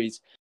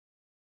series,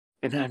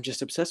 and I'm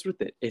just obsessed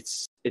with it.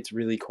 It's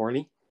really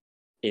corny,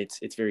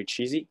 it's very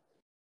cheesy,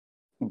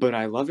 but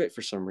I love it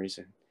for some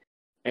reason.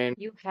 And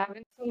You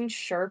haven't seen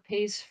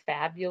Sharpay's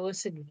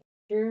Fabulous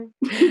Adventure?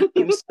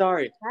 I'm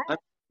sorry.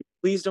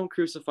 Please don't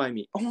crucify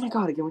me. Oh my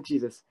god, again with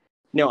Jesus.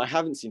 No, I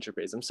haven't seen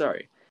Sharpay's. I'm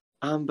sorry.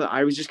 But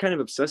I was just kind of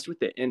obsessed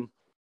with it, and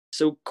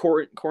so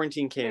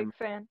quarantine came. Big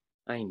fan.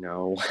 I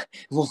know.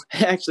 Well,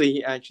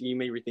 actually, you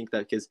may rethink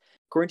that because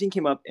quarantine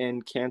came up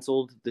and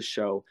canceled the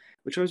show,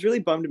 which I was really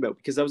bummed about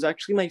because that was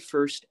actually my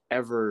first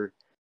ever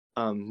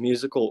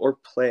musical or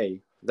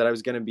play that I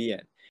was going to be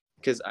in.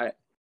 Because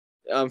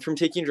from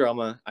taking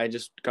drama, I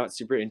just got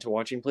super into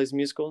watching plays and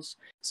musicals,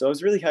 so I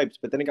was really hyped.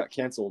 But then it got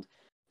canceled,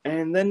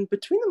 and then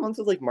between the months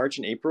of like March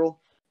and April,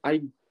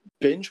 I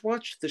binge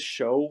watched the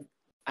show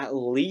at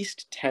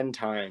least 10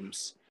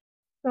 times.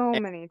 So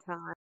many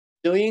times.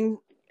 Jillian,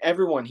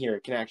 everyone here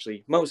can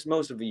actually, most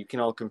of you can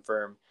all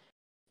confirm,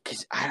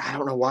 because I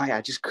don't know why,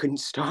 I just couldn't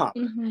stop.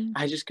 Mm-hmm.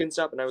 I just couldn't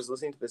stop, and I was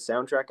listening to the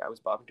soundtrack, I was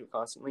bopping to it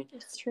constantly.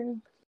 It's true.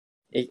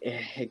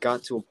 It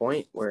got to a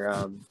point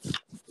where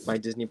my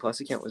Disney Plus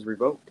account was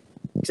revoked.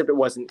 Except it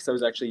wasn't, because I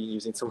was actually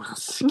using someone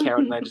else's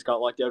account, and I just got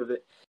locked out of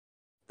it.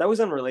 That was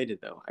unrelated,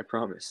 though, I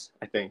promise.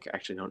 I think. I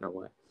actually don't know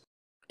why.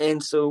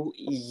 And so,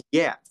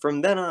 yeah,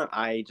 from then on,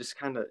 I just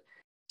kind of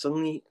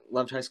suddenly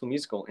loved High School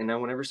Musical, and now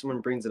whenever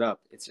someone brings it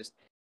up, it's just,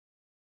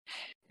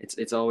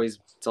 it's always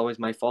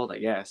my fault, I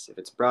guess. If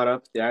it's brought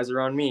up, the eyes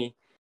are on me.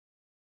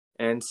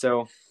 And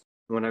so,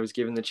 when I was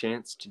given the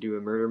chance to do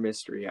a murder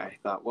mystery, I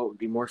thought, what would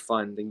be more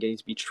fun than getting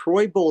to be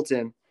Troy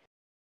Bolton,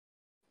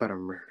 but a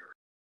murderer.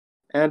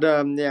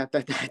 And yeah,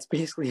 that's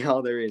basically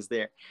all there is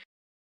there.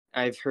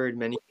 I've heard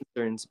many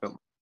concerns about.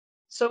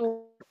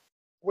 So,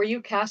 were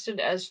you casted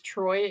as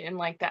Troy in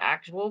like the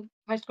actual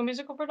High School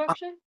Musical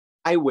production?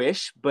 I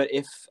wish, but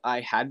if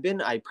I had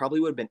been, I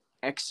probably would have been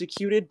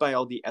executed by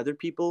all the other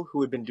people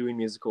who had been doing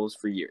musicals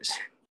for years.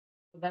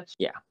 That's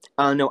Yeah.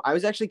 No, I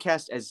was actually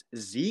cast as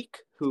Zeke,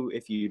 who,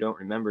 if you don't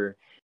remember,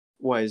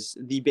 was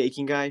the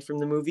baking guy from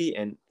the movie.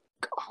 And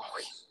oh,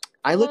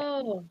 I look,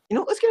 oh,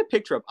 let's get a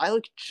picture up. I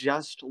look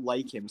just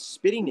like him,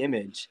 spitting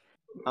image.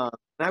 And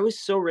I was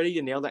so ready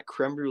to nail that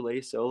creme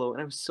brulee solo,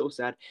 and I was so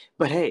sad.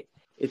 But hey,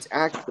 it's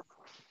actually,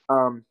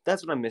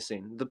 that's what I'm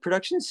missing. The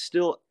production is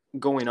still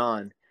going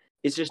on.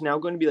 It's just now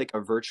going to be like a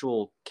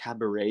virtual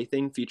cabaret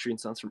thing featuring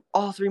songs from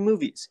all 3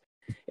 movies.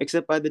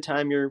 Except by the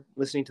time you're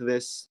listening to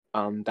this,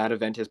 that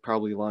event has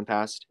probably long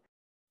past.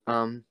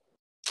 But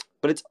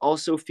it's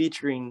also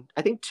featuring,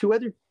 I think,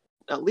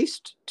 at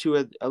least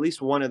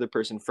one other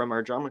person from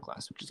our drama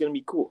class, which is going to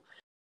be cool.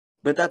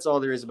 But that's all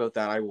there is about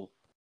that. I will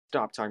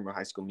stop talking about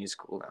High School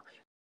Musical now.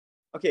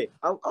 Okay,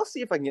 I'll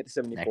see if I can get to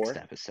 74. Next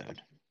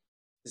episode.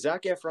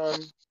 Zac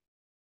Efron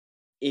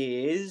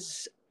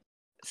is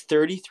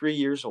 33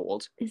 years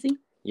old. Is he?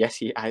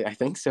 Yes, I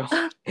think so.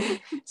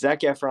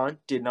 Zac Efron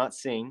did not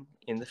sing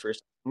in the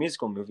first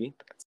musical movie.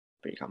 That's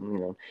pretty commonly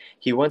known.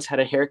 He once had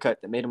a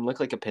haircut that made him look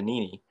like a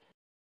panini.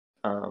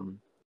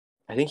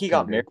 I think he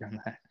got married.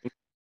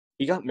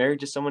 He got married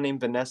to someone named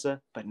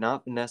Vanessa, but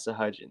not Vanessa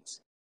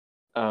Hudgens.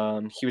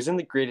 He was in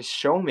The Greatest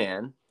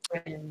Showman,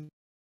 and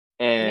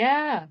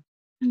yeah.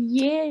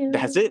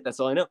 that's it.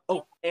 That's all I know.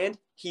 Oh, and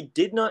he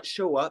did not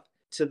show up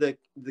to the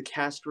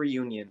cast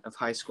reunion of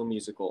High School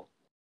Musical.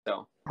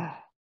 So,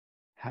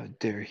 how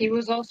dare he? He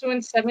was also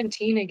in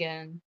 17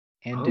 again,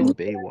 And in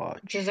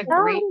Baywatch. which is a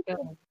great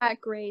film.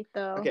 Not great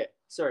though. okay,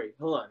 sorry,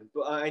 hold on.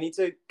 But I need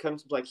to come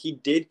to, like, he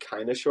did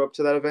kind of show up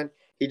to that event.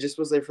 He just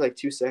was there for like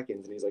 2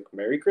 seconds, and he's like,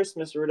 "Merry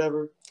Christmas" or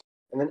whatever.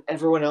 And then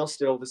everyone else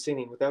did all the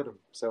singing without him.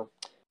 So,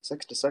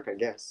 sucks to suck, I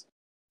guess.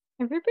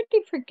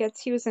 Everybody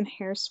forgets he was in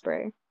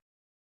Hairspray.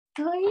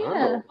 Oh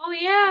yeah. Oh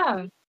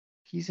yeah.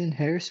 He's in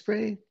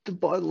Hairspray? The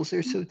bottles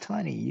are so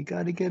tiny. You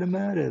gotta get him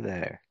out of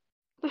there.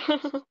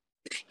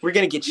 We're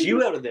gonna get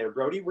you out of there,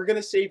 Brody. We're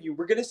gonna save you.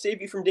 We're gonna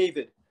save you from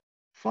David.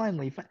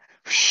 Finally.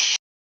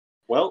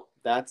 Well,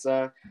 that's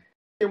 2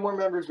 more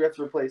members we have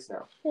to replace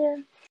now. Yeah.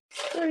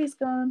 Brody's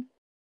gone.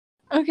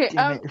 Okay.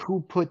 Damn it, who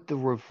put the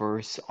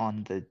reverse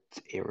on the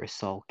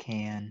aerosol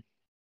can?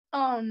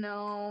 Oh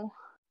no.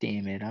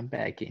 Damn it, I'm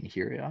back in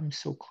here. I'm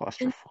so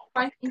claustrophobic.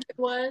 I think it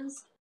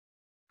was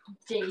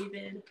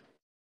David.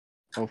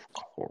 Of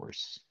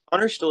course.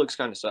 Connor still looks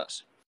kind of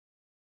sus.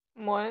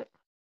 What?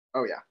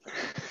 Oh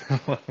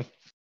yeah.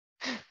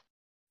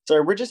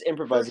 Sorry, we're just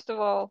improvising.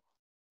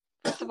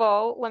 First of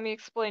all, let me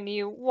explain to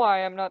you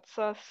why I'm not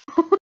sus.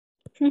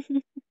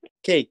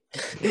 Okay.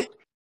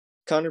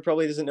 Connor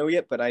probably doesn't know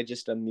yet, but I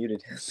just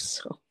unmuted him.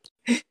 So,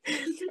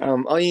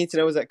 all you need to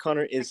know is that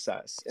Connor is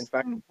sus. In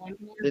fact,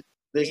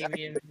 there's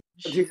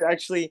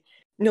actually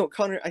no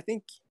Connor. I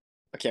think.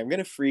 Okay, I'm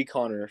gonna free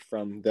Connor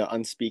from the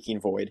unspeaking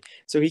void,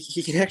 so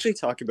he can actually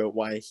talk about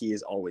why he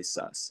is always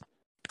sus.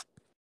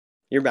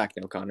 You're back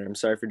now, Connor. I'm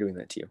sorry for doing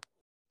that to you.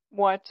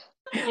 What?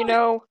 You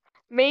know,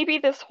 maybe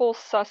this whole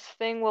sus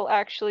thing will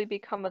actually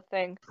become a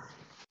thing.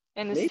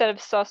 And Maybe. instead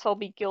of sus, I'll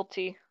be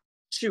guilty.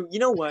 Shoot, you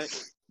know what?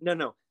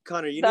 No,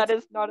 Connor, That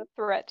is not a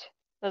threat.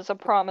 That's a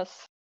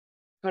promise.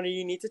 Connor,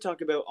 you need to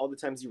talk about all the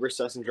times you were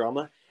sus in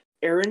drama.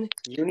 Aaron,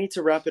 you need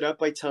to wrap it up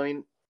by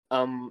telling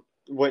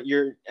what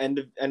your end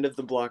of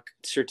the block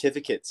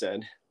certificate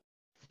said.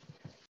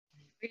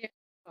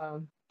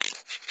 But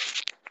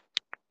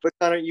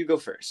Connor, you go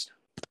first.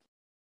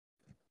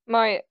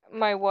 My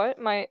what?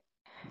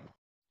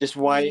 Just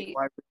why would you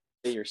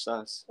say you're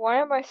sus?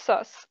 Why am I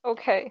sus?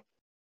 Okay.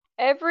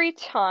 Every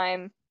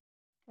time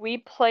we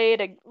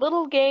played a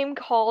little game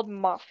called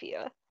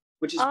Mafia,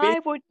 Which is I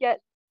would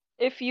get.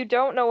 If you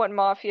don't know what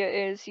Mafia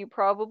is, you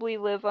probably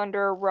live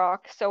under a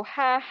rock. So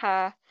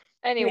haha.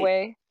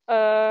 Anyway,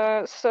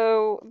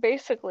 so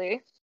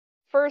basically,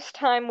 first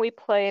time we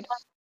played,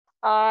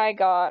 I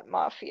got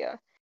Mafia,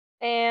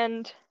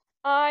 and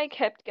I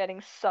kept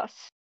getting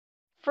sus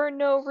for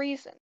no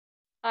reason.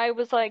 I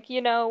was like,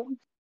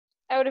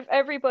 out of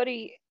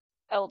everybody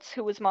else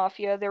who was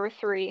Mafia, there were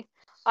 3.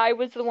 I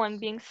was the one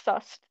being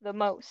sussed the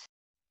most,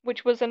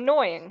 which was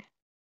annoying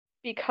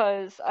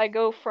because I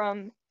go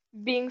from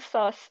being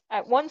sus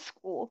at one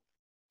school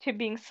to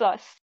being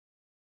sus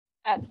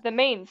at the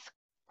main school.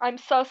 I'm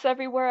sus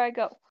everywhere I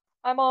go.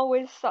 I'm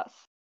always sus.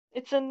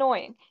 It's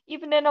annoying.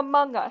 Even in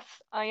Among Us,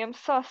 I am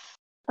sus.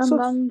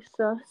 Among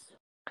sus.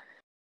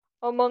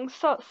 Among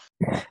sus.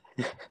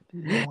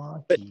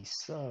 Lucky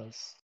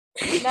sus.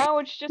 Now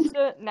it's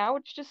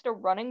just a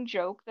running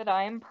joke that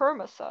I am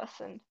perma-sus,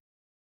 and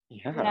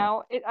yeah.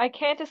 now I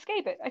can't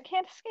escape it. I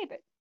can't escape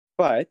it.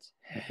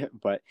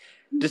 But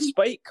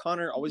despite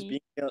Connor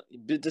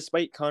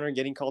despite Connor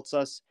getting called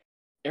sus,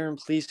 Aaron,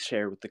 please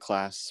share with the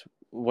class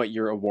what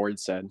your award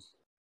said.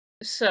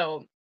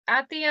 So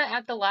at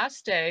the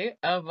last day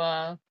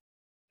of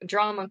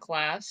drama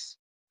class,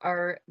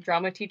 our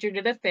drama teacher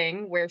did a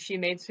thing where she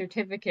made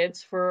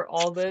certificates for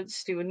all the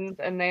students,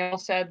 and they all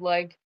said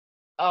like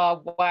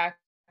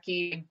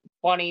wacky,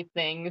 funny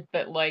things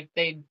that like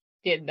they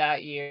did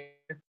that year.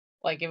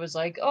 Like it was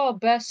like, oh,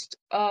 best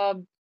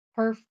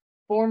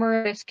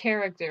performer, this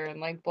character, and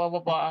like blah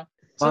blah blah.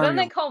 So then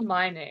Mario. they call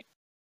my name.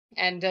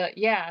 And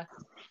yeah,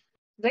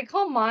 they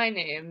call my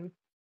name.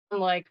 I'm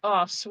like,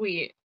 oh,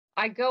 sweet.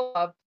 I go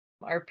up,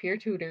 our peer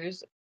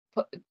tutors,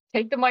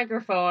 take the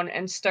microphone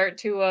and start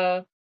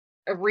to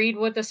read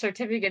what the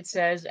certificate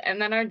says.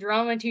 And then our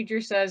drama teacher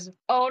says,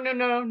 oh,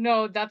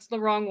 no, that's the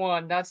wrong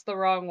one. That's the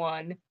wrong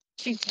one.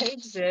 She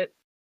takes it.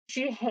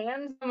 She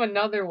hands them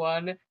another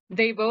one.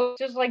 They both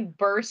just like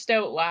burst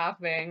out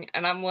laughing.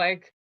 And I'm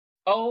like,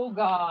 oh,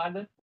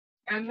 God.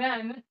 And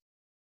then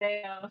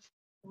they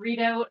read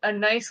out a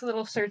nice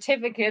little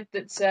certificate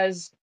that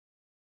says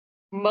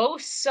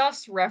most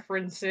sus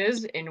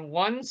references in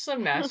one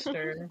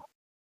semester.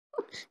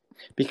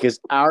 Because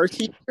our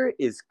teacher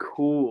is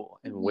cool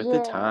and with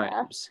the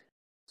times.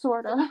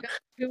 Sorta.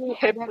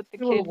 Hip with the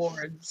Two kids.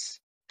 awards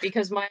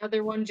because my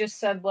other one just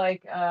said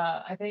like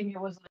I think it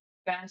was like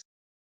best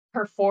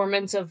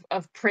performance of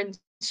Prince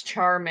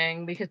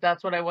Charming because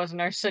that's what I was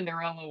in our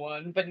Cinderella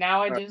one. But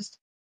now I just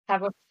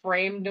have a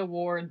framed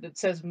award that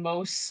says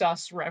most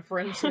sus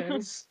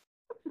references.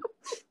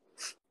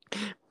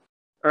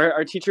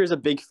 Our teacher is a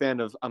big fan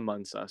of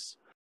Among Us.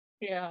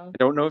 Yeah. I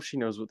don't know if she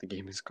knows what the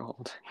game is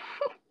called.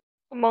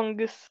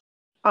 Among Us.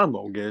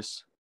 Among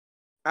Us.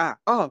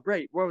 Oh,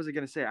 right. What was I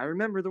going to say? I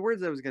remember the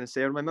words I was going to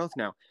say out of my mouth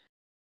now.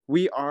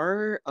 We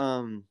are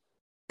coming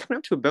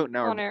up to about an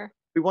hour. On air.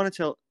 We want to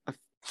tell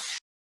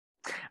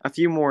a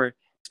few more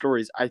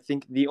stories. I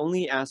think the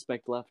only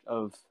aspect left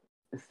of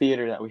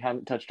theater that we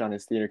haven't touched on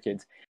as theater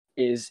kids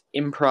is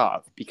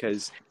improv,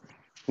 because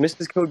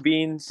Mrs. Code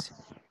Beans,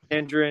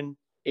 Andrin,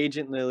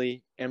 Agent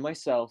Lily, and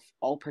myself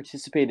all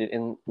participated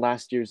in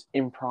last year's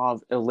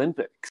Improv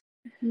Olympics.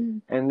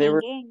 And there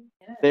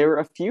were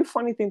a few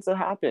funny things that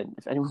happened.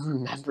 If anyone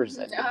remembers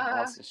anything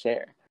wants to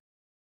share.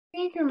 I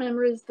think I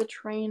remember is the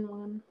train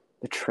one.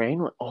 The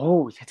train one?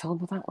 Oh, you tell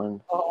them about that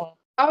one. Oh.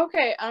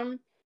 Okay,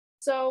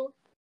 so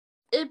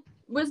it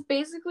was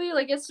basically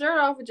like it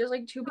started off with just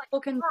like two people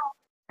can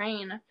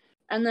train,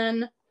 and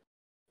then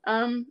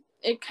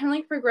it kind of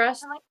like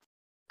progressed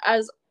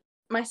as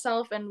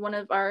myself and one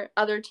of our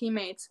other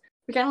teammates,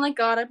 we kind of like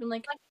got up and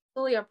like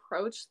slowly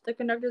approached the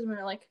conductors and we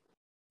were like,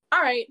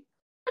 all right,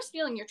 we're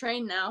stealing your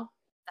train now.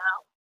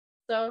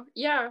 So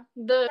yeah,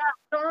 I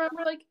don't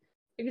remember like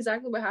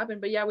exactly what happened,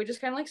 but yeah, we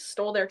just kind of like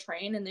stole their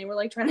train and they were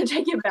like trying to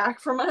take it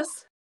back from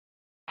us.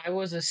 I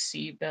was a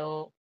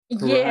seatbelt.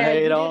 Yeah, Right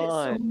you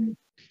did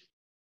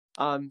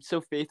on.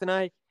 So Faith and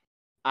I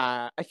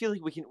feel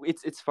like we can.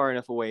 It's far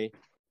enough away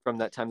from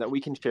that time that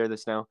we can share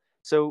this now.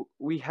 So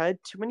we had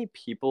too many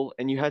people,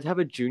 and you had to have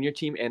a junior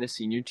team and a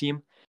senior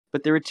team,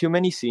 but there were too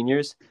many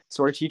seniors.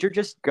 So our teacher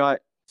just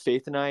got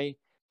Faith and I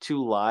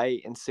to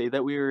lie and say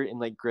that we were in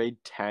like grade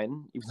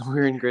 10, even though we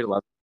were in grade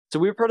 11. So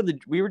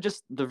we were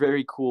just the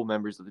very cool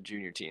members of the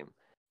junior team.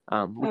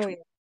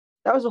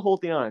 That was a whole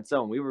thing on its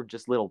own. We were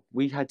just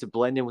we had to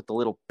blend in with the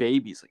little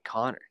babies like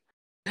Connor.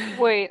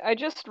 Wait, I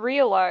just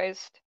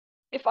realized.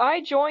 If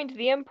I joined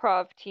the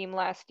improv team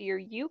last year,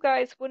 you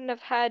guys wouldn't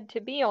have had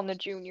to be on the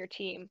junior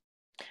team.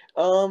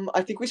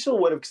 I think we still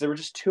would have, because there were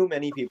just too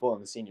many people on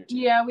the senior team.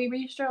 Yeah, we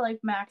reached our like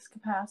max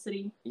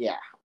capacity. Yeah.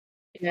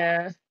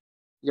 Yeah.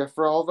 Yeah,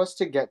 for all of us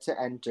to get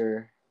to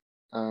enter,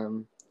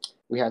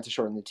 we had to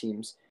shorten the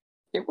teams.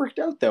 It worked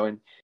out though, and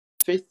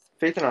Faith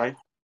and I,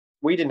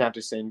 we didn't have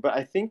to sing, but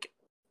I think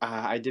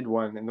I did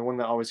one, and the one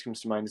that always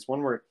comes to mind is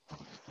one where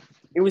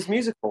it was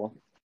musical,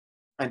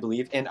 I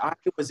believe, and I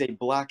was a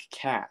black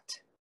cat.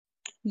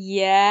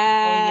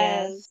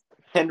 Yes.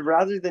 And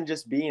rather than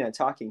just being a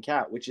talking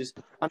cat, which is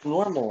a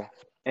normal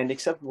and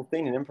acceptable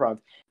thing in improv,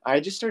 I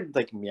just started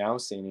like meow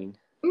singing.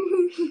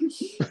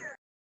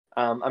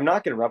 I'm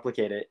not going to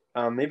replicate it.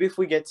 Maybe if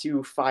we get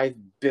to 5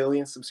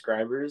 billion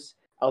subscribers,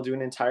 I'll do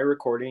an entire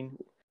recording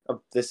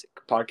of this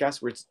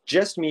podcast where it's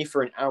just me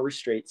for an hour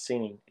straight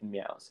singing in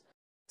meows.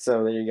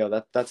 So there you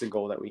go. That's a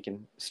goal that we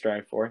can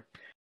strive for.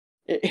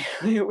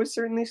 It was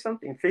certainly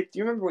something. Faith, do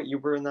you remember what you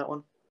were in that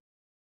one?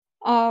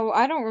 Oh,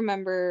 I don't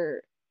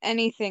remember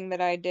anything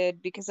that I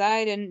did because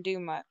I didn't do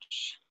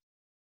much.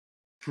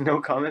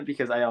 No comment,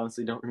 because I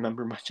honestly don't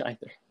remember much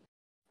either.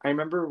 I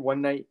remember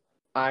one night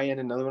I and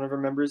another one of our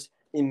members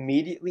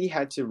immediately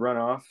had to run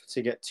off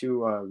to get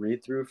to a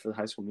read-through for the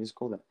High School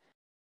Musical that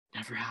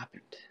never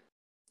happened.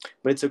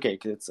 But it's okay,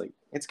 because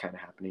it's kind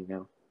of happening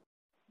now.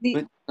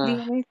 The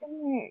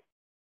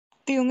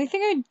only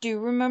thing I do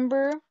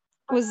remember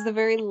was the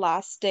very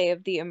last day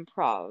of the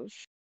improv.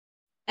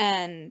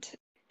 And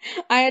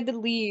I had to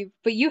leave,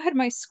 but you had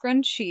my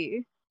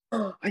scrunchie.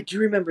 I do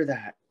remember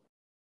that.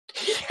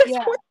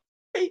 Yeah.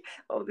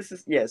 Oh,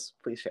 yes,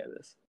 please share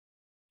this.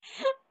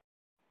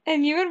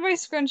 And you had my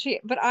scrunchie,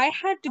 but I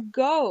had to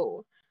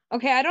go.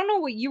 Okay, I don't know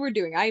what you were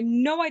doing. I have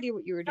no idea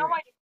what you were doing.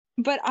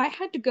 But I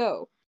had to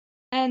go.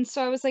 And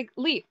so I was like,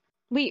 leave,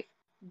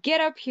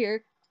 get up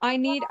here. I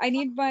need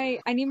my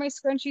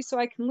scrunchie so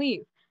I can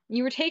leave.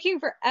 You were taking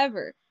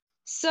forever.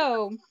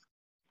 So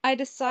I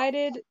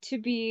decided to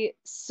be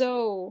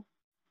so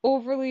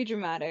overly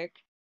dramatic.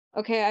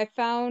 Okay, I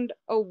found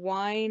a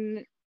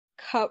wine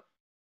cup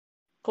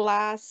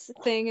glass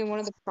thing in one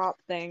of the prop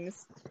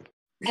things.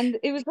 and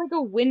it was like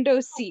a window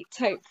seat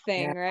type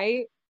thing, Yeah.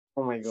 right?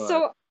 Oh my god.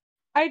 So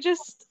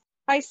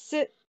I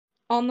sit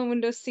on the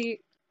window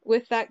seat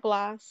with that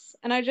glass,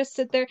 and I just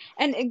sit there,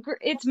 and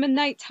it's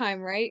midnight time,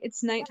 right?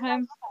 It's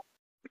nighttime.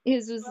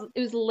 It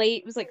was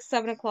late. It was like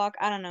 7 o'clock.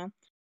 I don't know.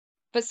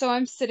 But so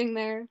I'm sitting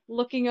there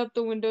looking out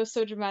the window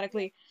so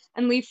dramatically,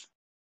 and Leaf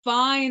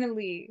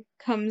finally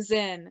comes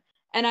in,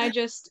 and I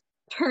just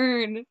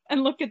turn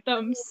and look at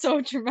them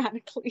so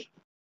dramatically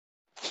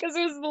because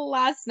it was the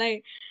last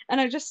night, and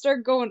I just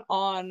start going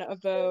on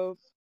about.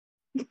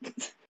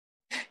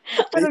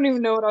 I don't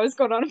even know what I was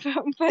going on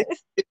about, but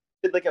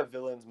Did like a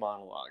villain's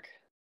monologue.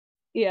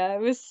 yeah,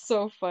 it was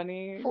so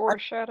funny.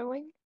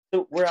 Foreshadowing.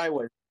 So where I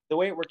was, the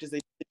way it worked is they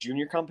did the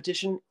junior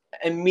competition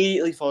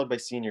immediately followed by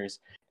seniors,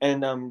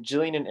 and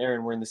Jillian and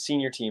Aaron were in the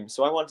senior team,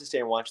 so I wanted to stay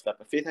and watch that,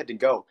 but Faith had to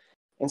go,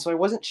 and so I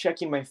wasn't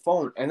checking my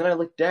phone, and then I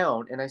look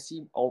down and I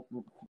see all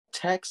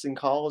texts and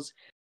calls,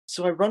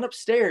 so I run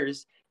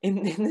upstairs.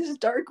 In this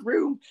dark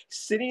room,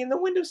 sitting in the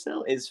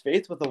windowsill, is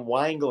Faith with a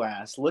wine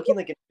glass, looking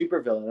like a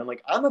supervillain. I'm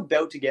like, I'm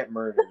about to get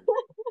murdered.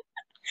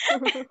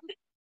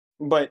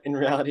 But in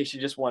reality, she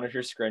just wanted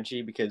her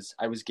scrunchie because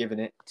I was given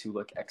it to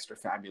look extra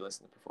fabulous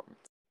in the performance.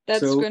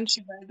 That So- scrunchie,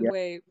 by the yeah.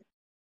 way,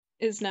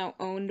 is now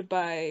owned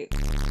by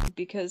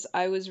because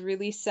I was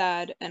really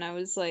sad and I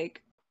was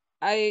like,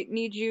 I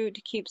need you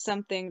to keep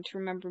something to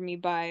remember me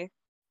by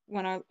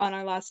on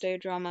our last day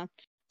of drama.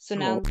 So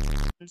now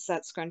it's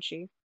that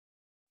scrunchie.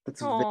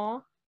 That's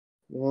Aw.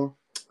 well,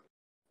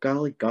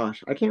 golly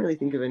gosh, I can't really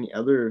think of any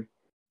other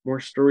more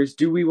stories.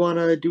 Do we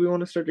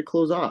wanna start to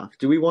close off?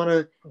 Do we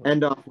wanna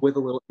end off with a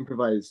little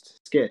improvised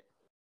skit?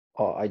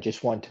 Oh, I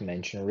just want to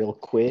mention real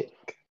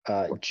quick.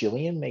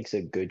 Jillian makes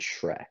a good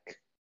Shrek.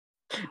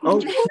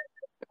 Oh,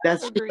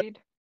 that's Agreed.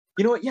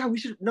 you know what? Yeah, we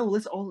should. No,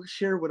 let's all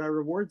share what our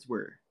rewards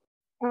were.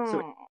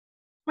 Oh.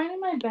 Mine in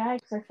my bag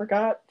because I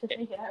forgot to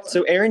take it out.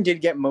 So Aaron did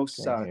get most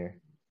Same stuff. here.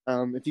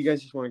 If you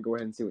guys just want to go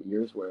ahead and see what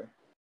yours were.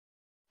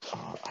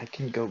 I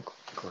can go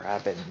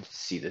grab it and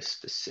see the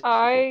specific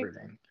I-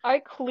 wording. I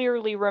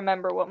clearly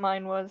remember what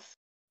mine was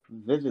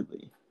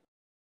Vividly.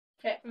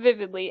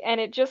 vividly, and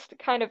it just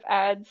kind of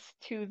adds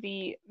to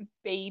the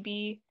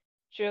baby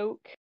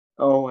joke.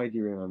 Oh, I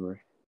do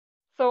remember.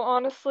 So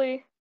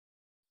honestly,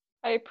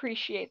 I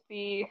appreciate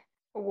the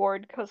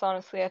award because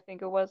honestly, I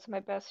think it was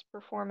my best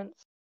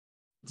performance.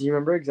 Do you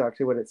remember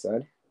exactly what it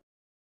said?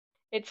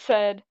 It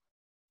said,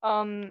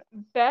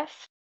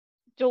 best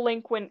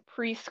delinquent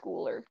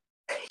preschooler.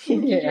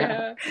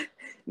 Yeah.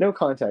 No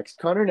context.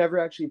 Connor never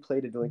actually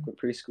played a delinquent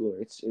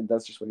preschooler.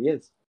 That's just what he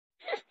is.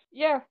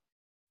 Yeah,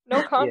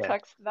 no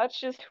context. That's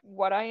just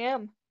what I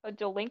am, a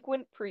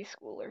delinquent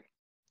preschooler.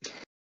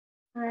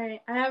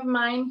 Alright, I have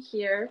mine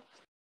here.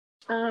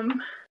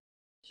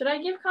 Should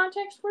I give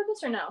context for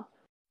this or no?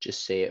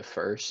 Just say it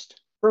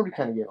first. Brody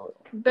kind of gave a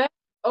little. Best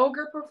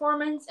ogre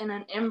performance in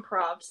an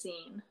improv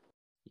scene.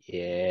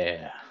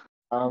 Yeah.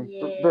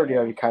 Yeah. Brody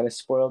already kind of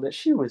spoiled it.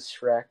 She was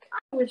Shrek.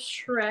 With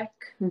Shrek.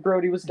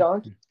 Brody was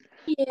Donkey.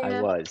 Yeah.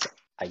 I was.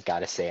 I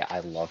gotta say, I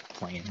loved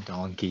playing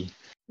Donkey.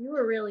 You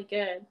were really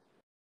good.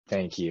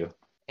 Thank you.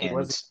 It And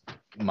was-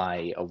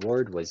 my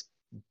award was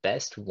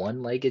Best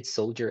One-Legged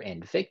Soldier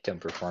and Victim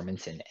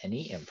Performance in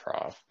Any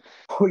Improv.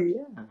 Oh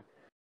yeah.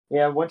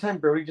 Yeah, one time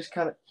Brody just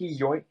kind of he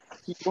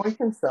yoinked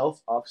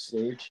himself off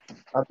stage.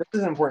 This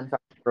is an important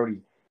fact for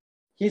Brody.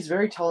 He's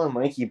very tall and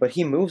lanky, but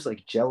he moves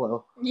like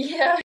Jello.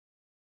 Yeah.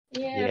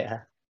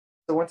 Yeah.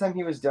 So one time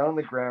he was down on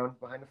the ground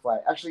behind a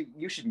flag. Actually,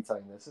 you should be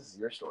telling this. This is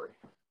your story.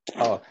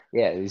 Oh,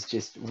 yeah, it was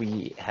just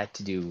we had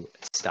to do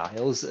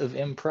styles of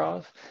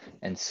improv,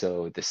 and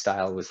so the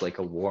style was like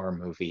a war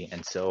movie,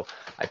 and so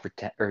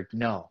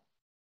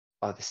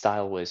the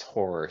style was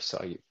horror,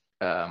 so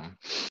I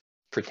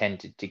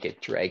pretended to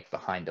get dragged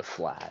behind a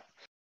flat,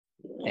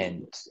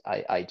 and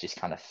I just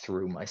kind of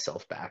threw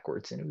myself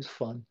backwards, and it was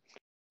fun.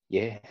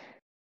 Yeah.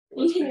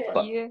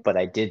 Yeah. Yeah. But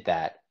I did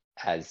that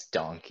as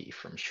Donkey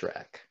from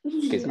Shrek,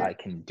 because Yeah. I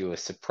can do a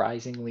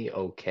surprisingly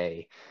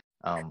okay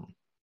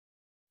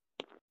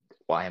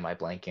why am I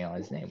blanking on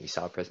his name? We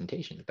saw a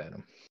presentation about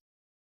him.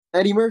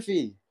 Eddie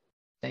Murphy.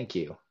 Thank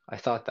you. I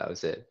thought that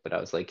was it, but I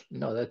was like,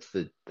 no, that's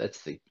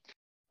the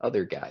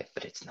other guy,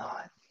 but it's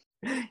not.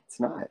 It's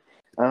not.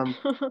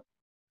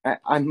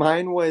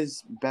 Mine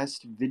was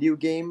best video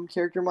game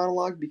character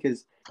monologue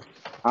because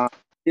I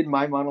did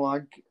my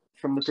monologue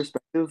from the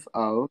perspective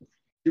of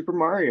Super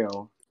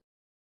Mario,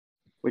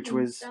 which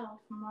was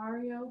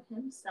Mario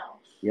himself.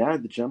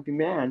 the jumping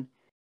man,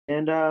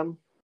 and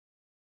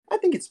I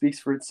think it speaks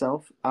for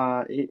itself.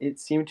 It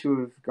seemed to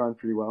have gone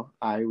pretty well.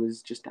 I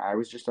was just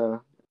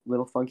a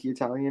little funky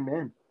Italian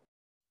man.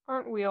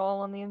 Aren't we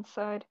all on the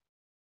inside?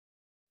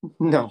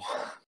 No,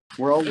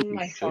 we're all In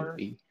my Should heart.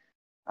 be.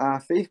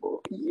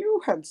 Faithful.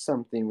 You had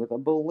something with a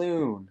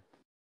balloon.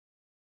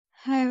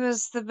 I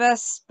was the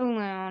best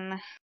balloon.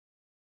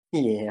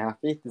 Yeah,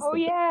 Faith is Oh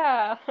the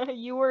best. yeah,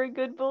 you were a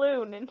good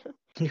balloon in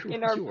our You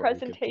were a good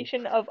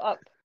presentation of Up.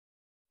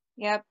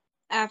 Yep.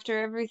 After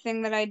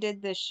everything that I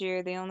did this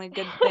year, the only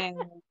good thing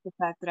was the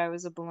fact that I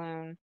was a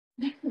balloon.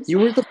 You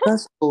were the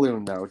best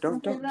balloon, though.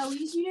 Don't. Okay, but at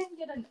least you didn't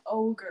get an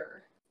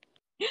ogre.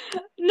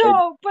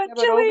 No, but Yeah, but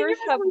Jillian, ogres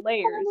that have was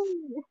layers.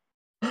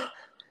 funny.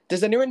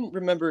 Does anyone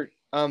remember?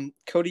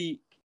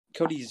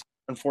 Cody's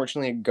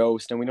unfortunately a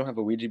ghost, and we don't have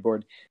a Ouija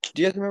board.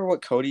 Do you guys remember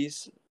what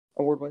Cody's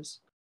award was?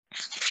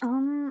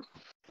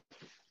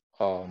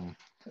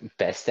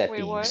 Best at Wait,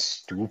 being what?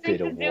 stupid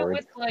Something to do award.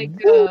 with like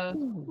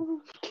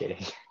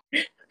Kidding.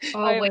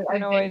 I have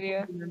no vaguely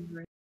idea.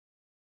 remember.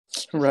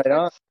 Right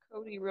on.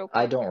 Cody, real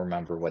quick. I don't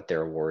remember what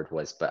their award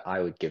was, but I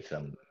would give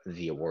them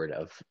the award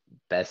of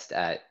best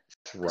at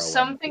throwing.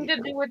 Something to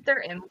do people. with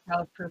their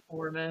improv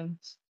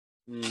performance.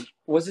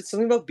 Was it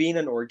something about being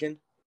an organ?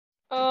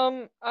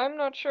 I'm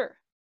not sure.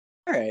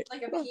 All right.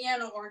 Like a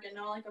piano organ,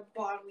 not like a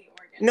bodily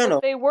organ. No, But no.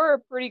 they were a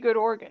pretty good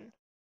organ.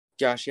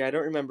 Gosh, yeah, I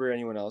don't remember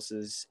anyone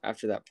else's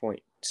after that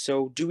point.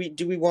 So do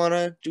we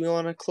wanna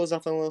close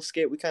off on a little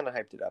skit? We kind of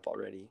hyped it up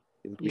already.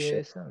 We Yeah,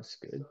 should. sounds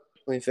good.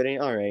 Really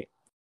fitting. All right.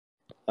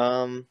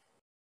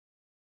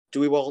 Do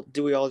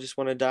we all just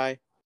want to die?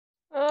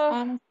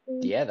 Honestly,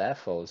 Yeah, that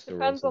follows the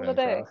Depends rules of on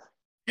the day.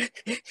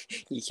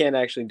 improv. You can't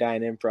actually die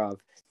in improv.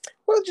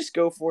 Well, just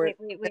go for it.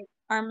 wait.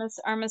 Arma's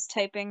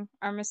typing.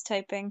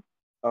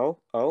 Oh,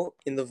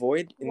 in the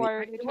void. Why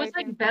are you It was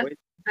typing? like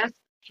best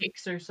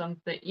kicks or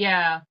something.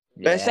 Yeah.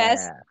 Best- Yeah.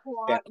 Best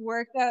squat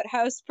workout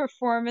house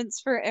performance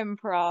for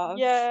improv.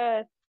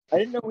 Yes. I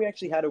didn't know we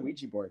actually had a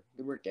Ouija board.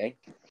 Good work, gang.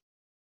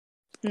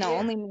 No, Yeah.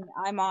 only me.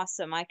 I'm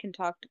awesome. I can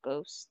talk to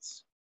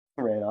ghosts.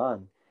 Right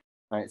on.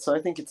 All right, so I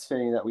think it's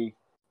fitting that we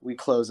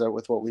close out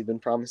with what we've been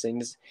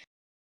promising.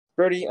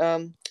 Brody,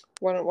 why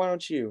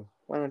don't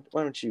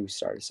you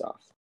start us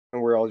off,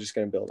 and we're all just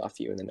gonna build off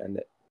you and then end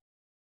it.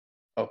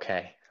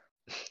 Okay.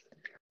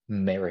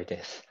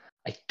 Meredith,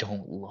 I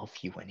don't love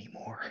you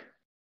anymore.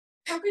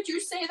 How could you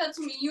say that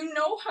to me? You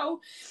know how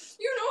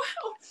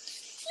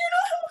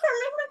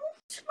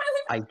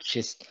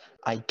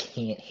I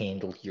can't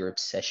handle your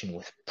obsession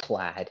with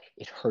plaid.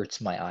 It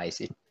hurts my eyes.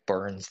 It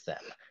burns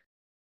them.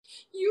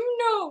 you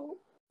know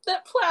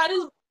that plaid is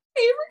my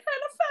favorite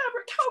kind of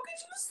fabric. How could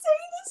you say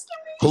this to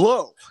me?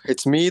 Hello,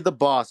 it's me, the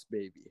boss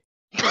baby.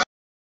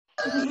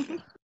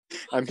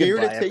 I'm here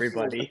to Goodbye, take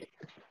everybody.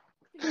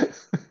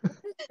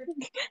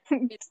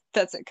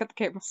 That's it. Cut the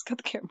cameras. Cut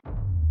the camera.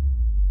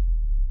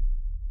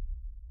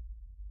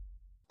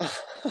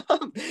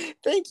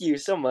 Thank you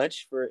so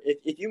much for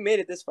if you made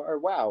it this far.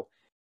 Wow,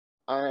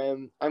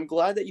 I'm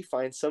glad that you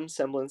find some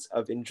semblance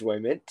of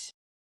enjoyment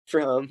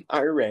from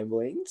our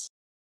ramblings,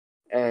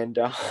 and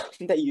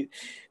that you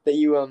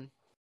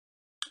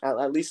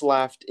at least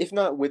laughed, if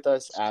not with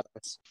us, at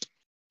us.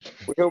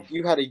 We hope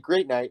you had a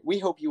great night. We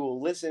hope you will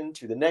listen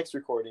to the next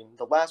recording,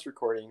 the last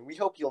recording. We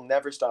hope you'll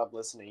never stop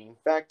listening. In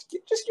fact,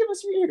 just give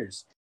us your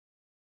ears.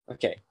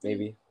 Okay,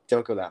 maybe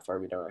don't go that far.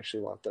 We don't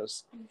actually want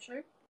those. I'm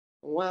sure.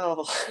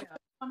 Well,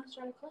 I want to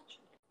start a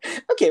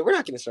collection. okay, we're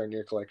not going to start a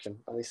new collection.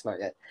 At least not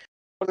yet.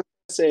 What I'm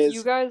going to say is,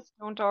 You guys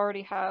don't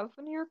already have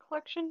a near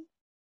collection?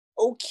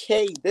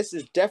 okay, this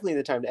is definitely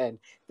the time to end.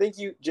 Thank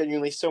you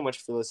genuinely so much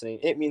for listening.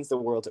 It means the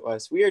world to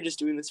us. We are just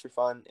doing this for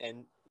fun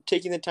and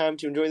taking the time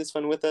to enjoy this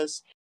fun with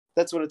us.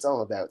 That's what it's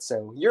all about.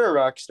 So, you're a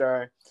rock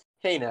star.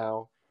 Hey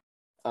now.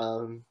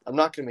 I'm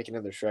not going to make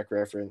another Shrek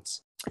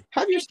reference.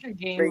 Have your Get your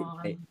game great on.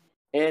 night.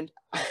 And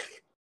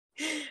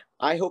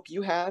I hope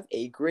you have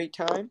a great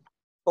time.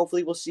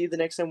 Hopefully we'll see you the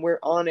next time we're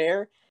on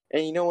air.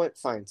 And you know what?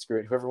 Fine, screw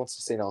it. Whoever wants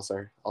to say an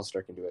all-star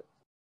can do it.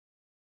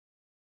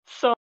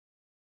 So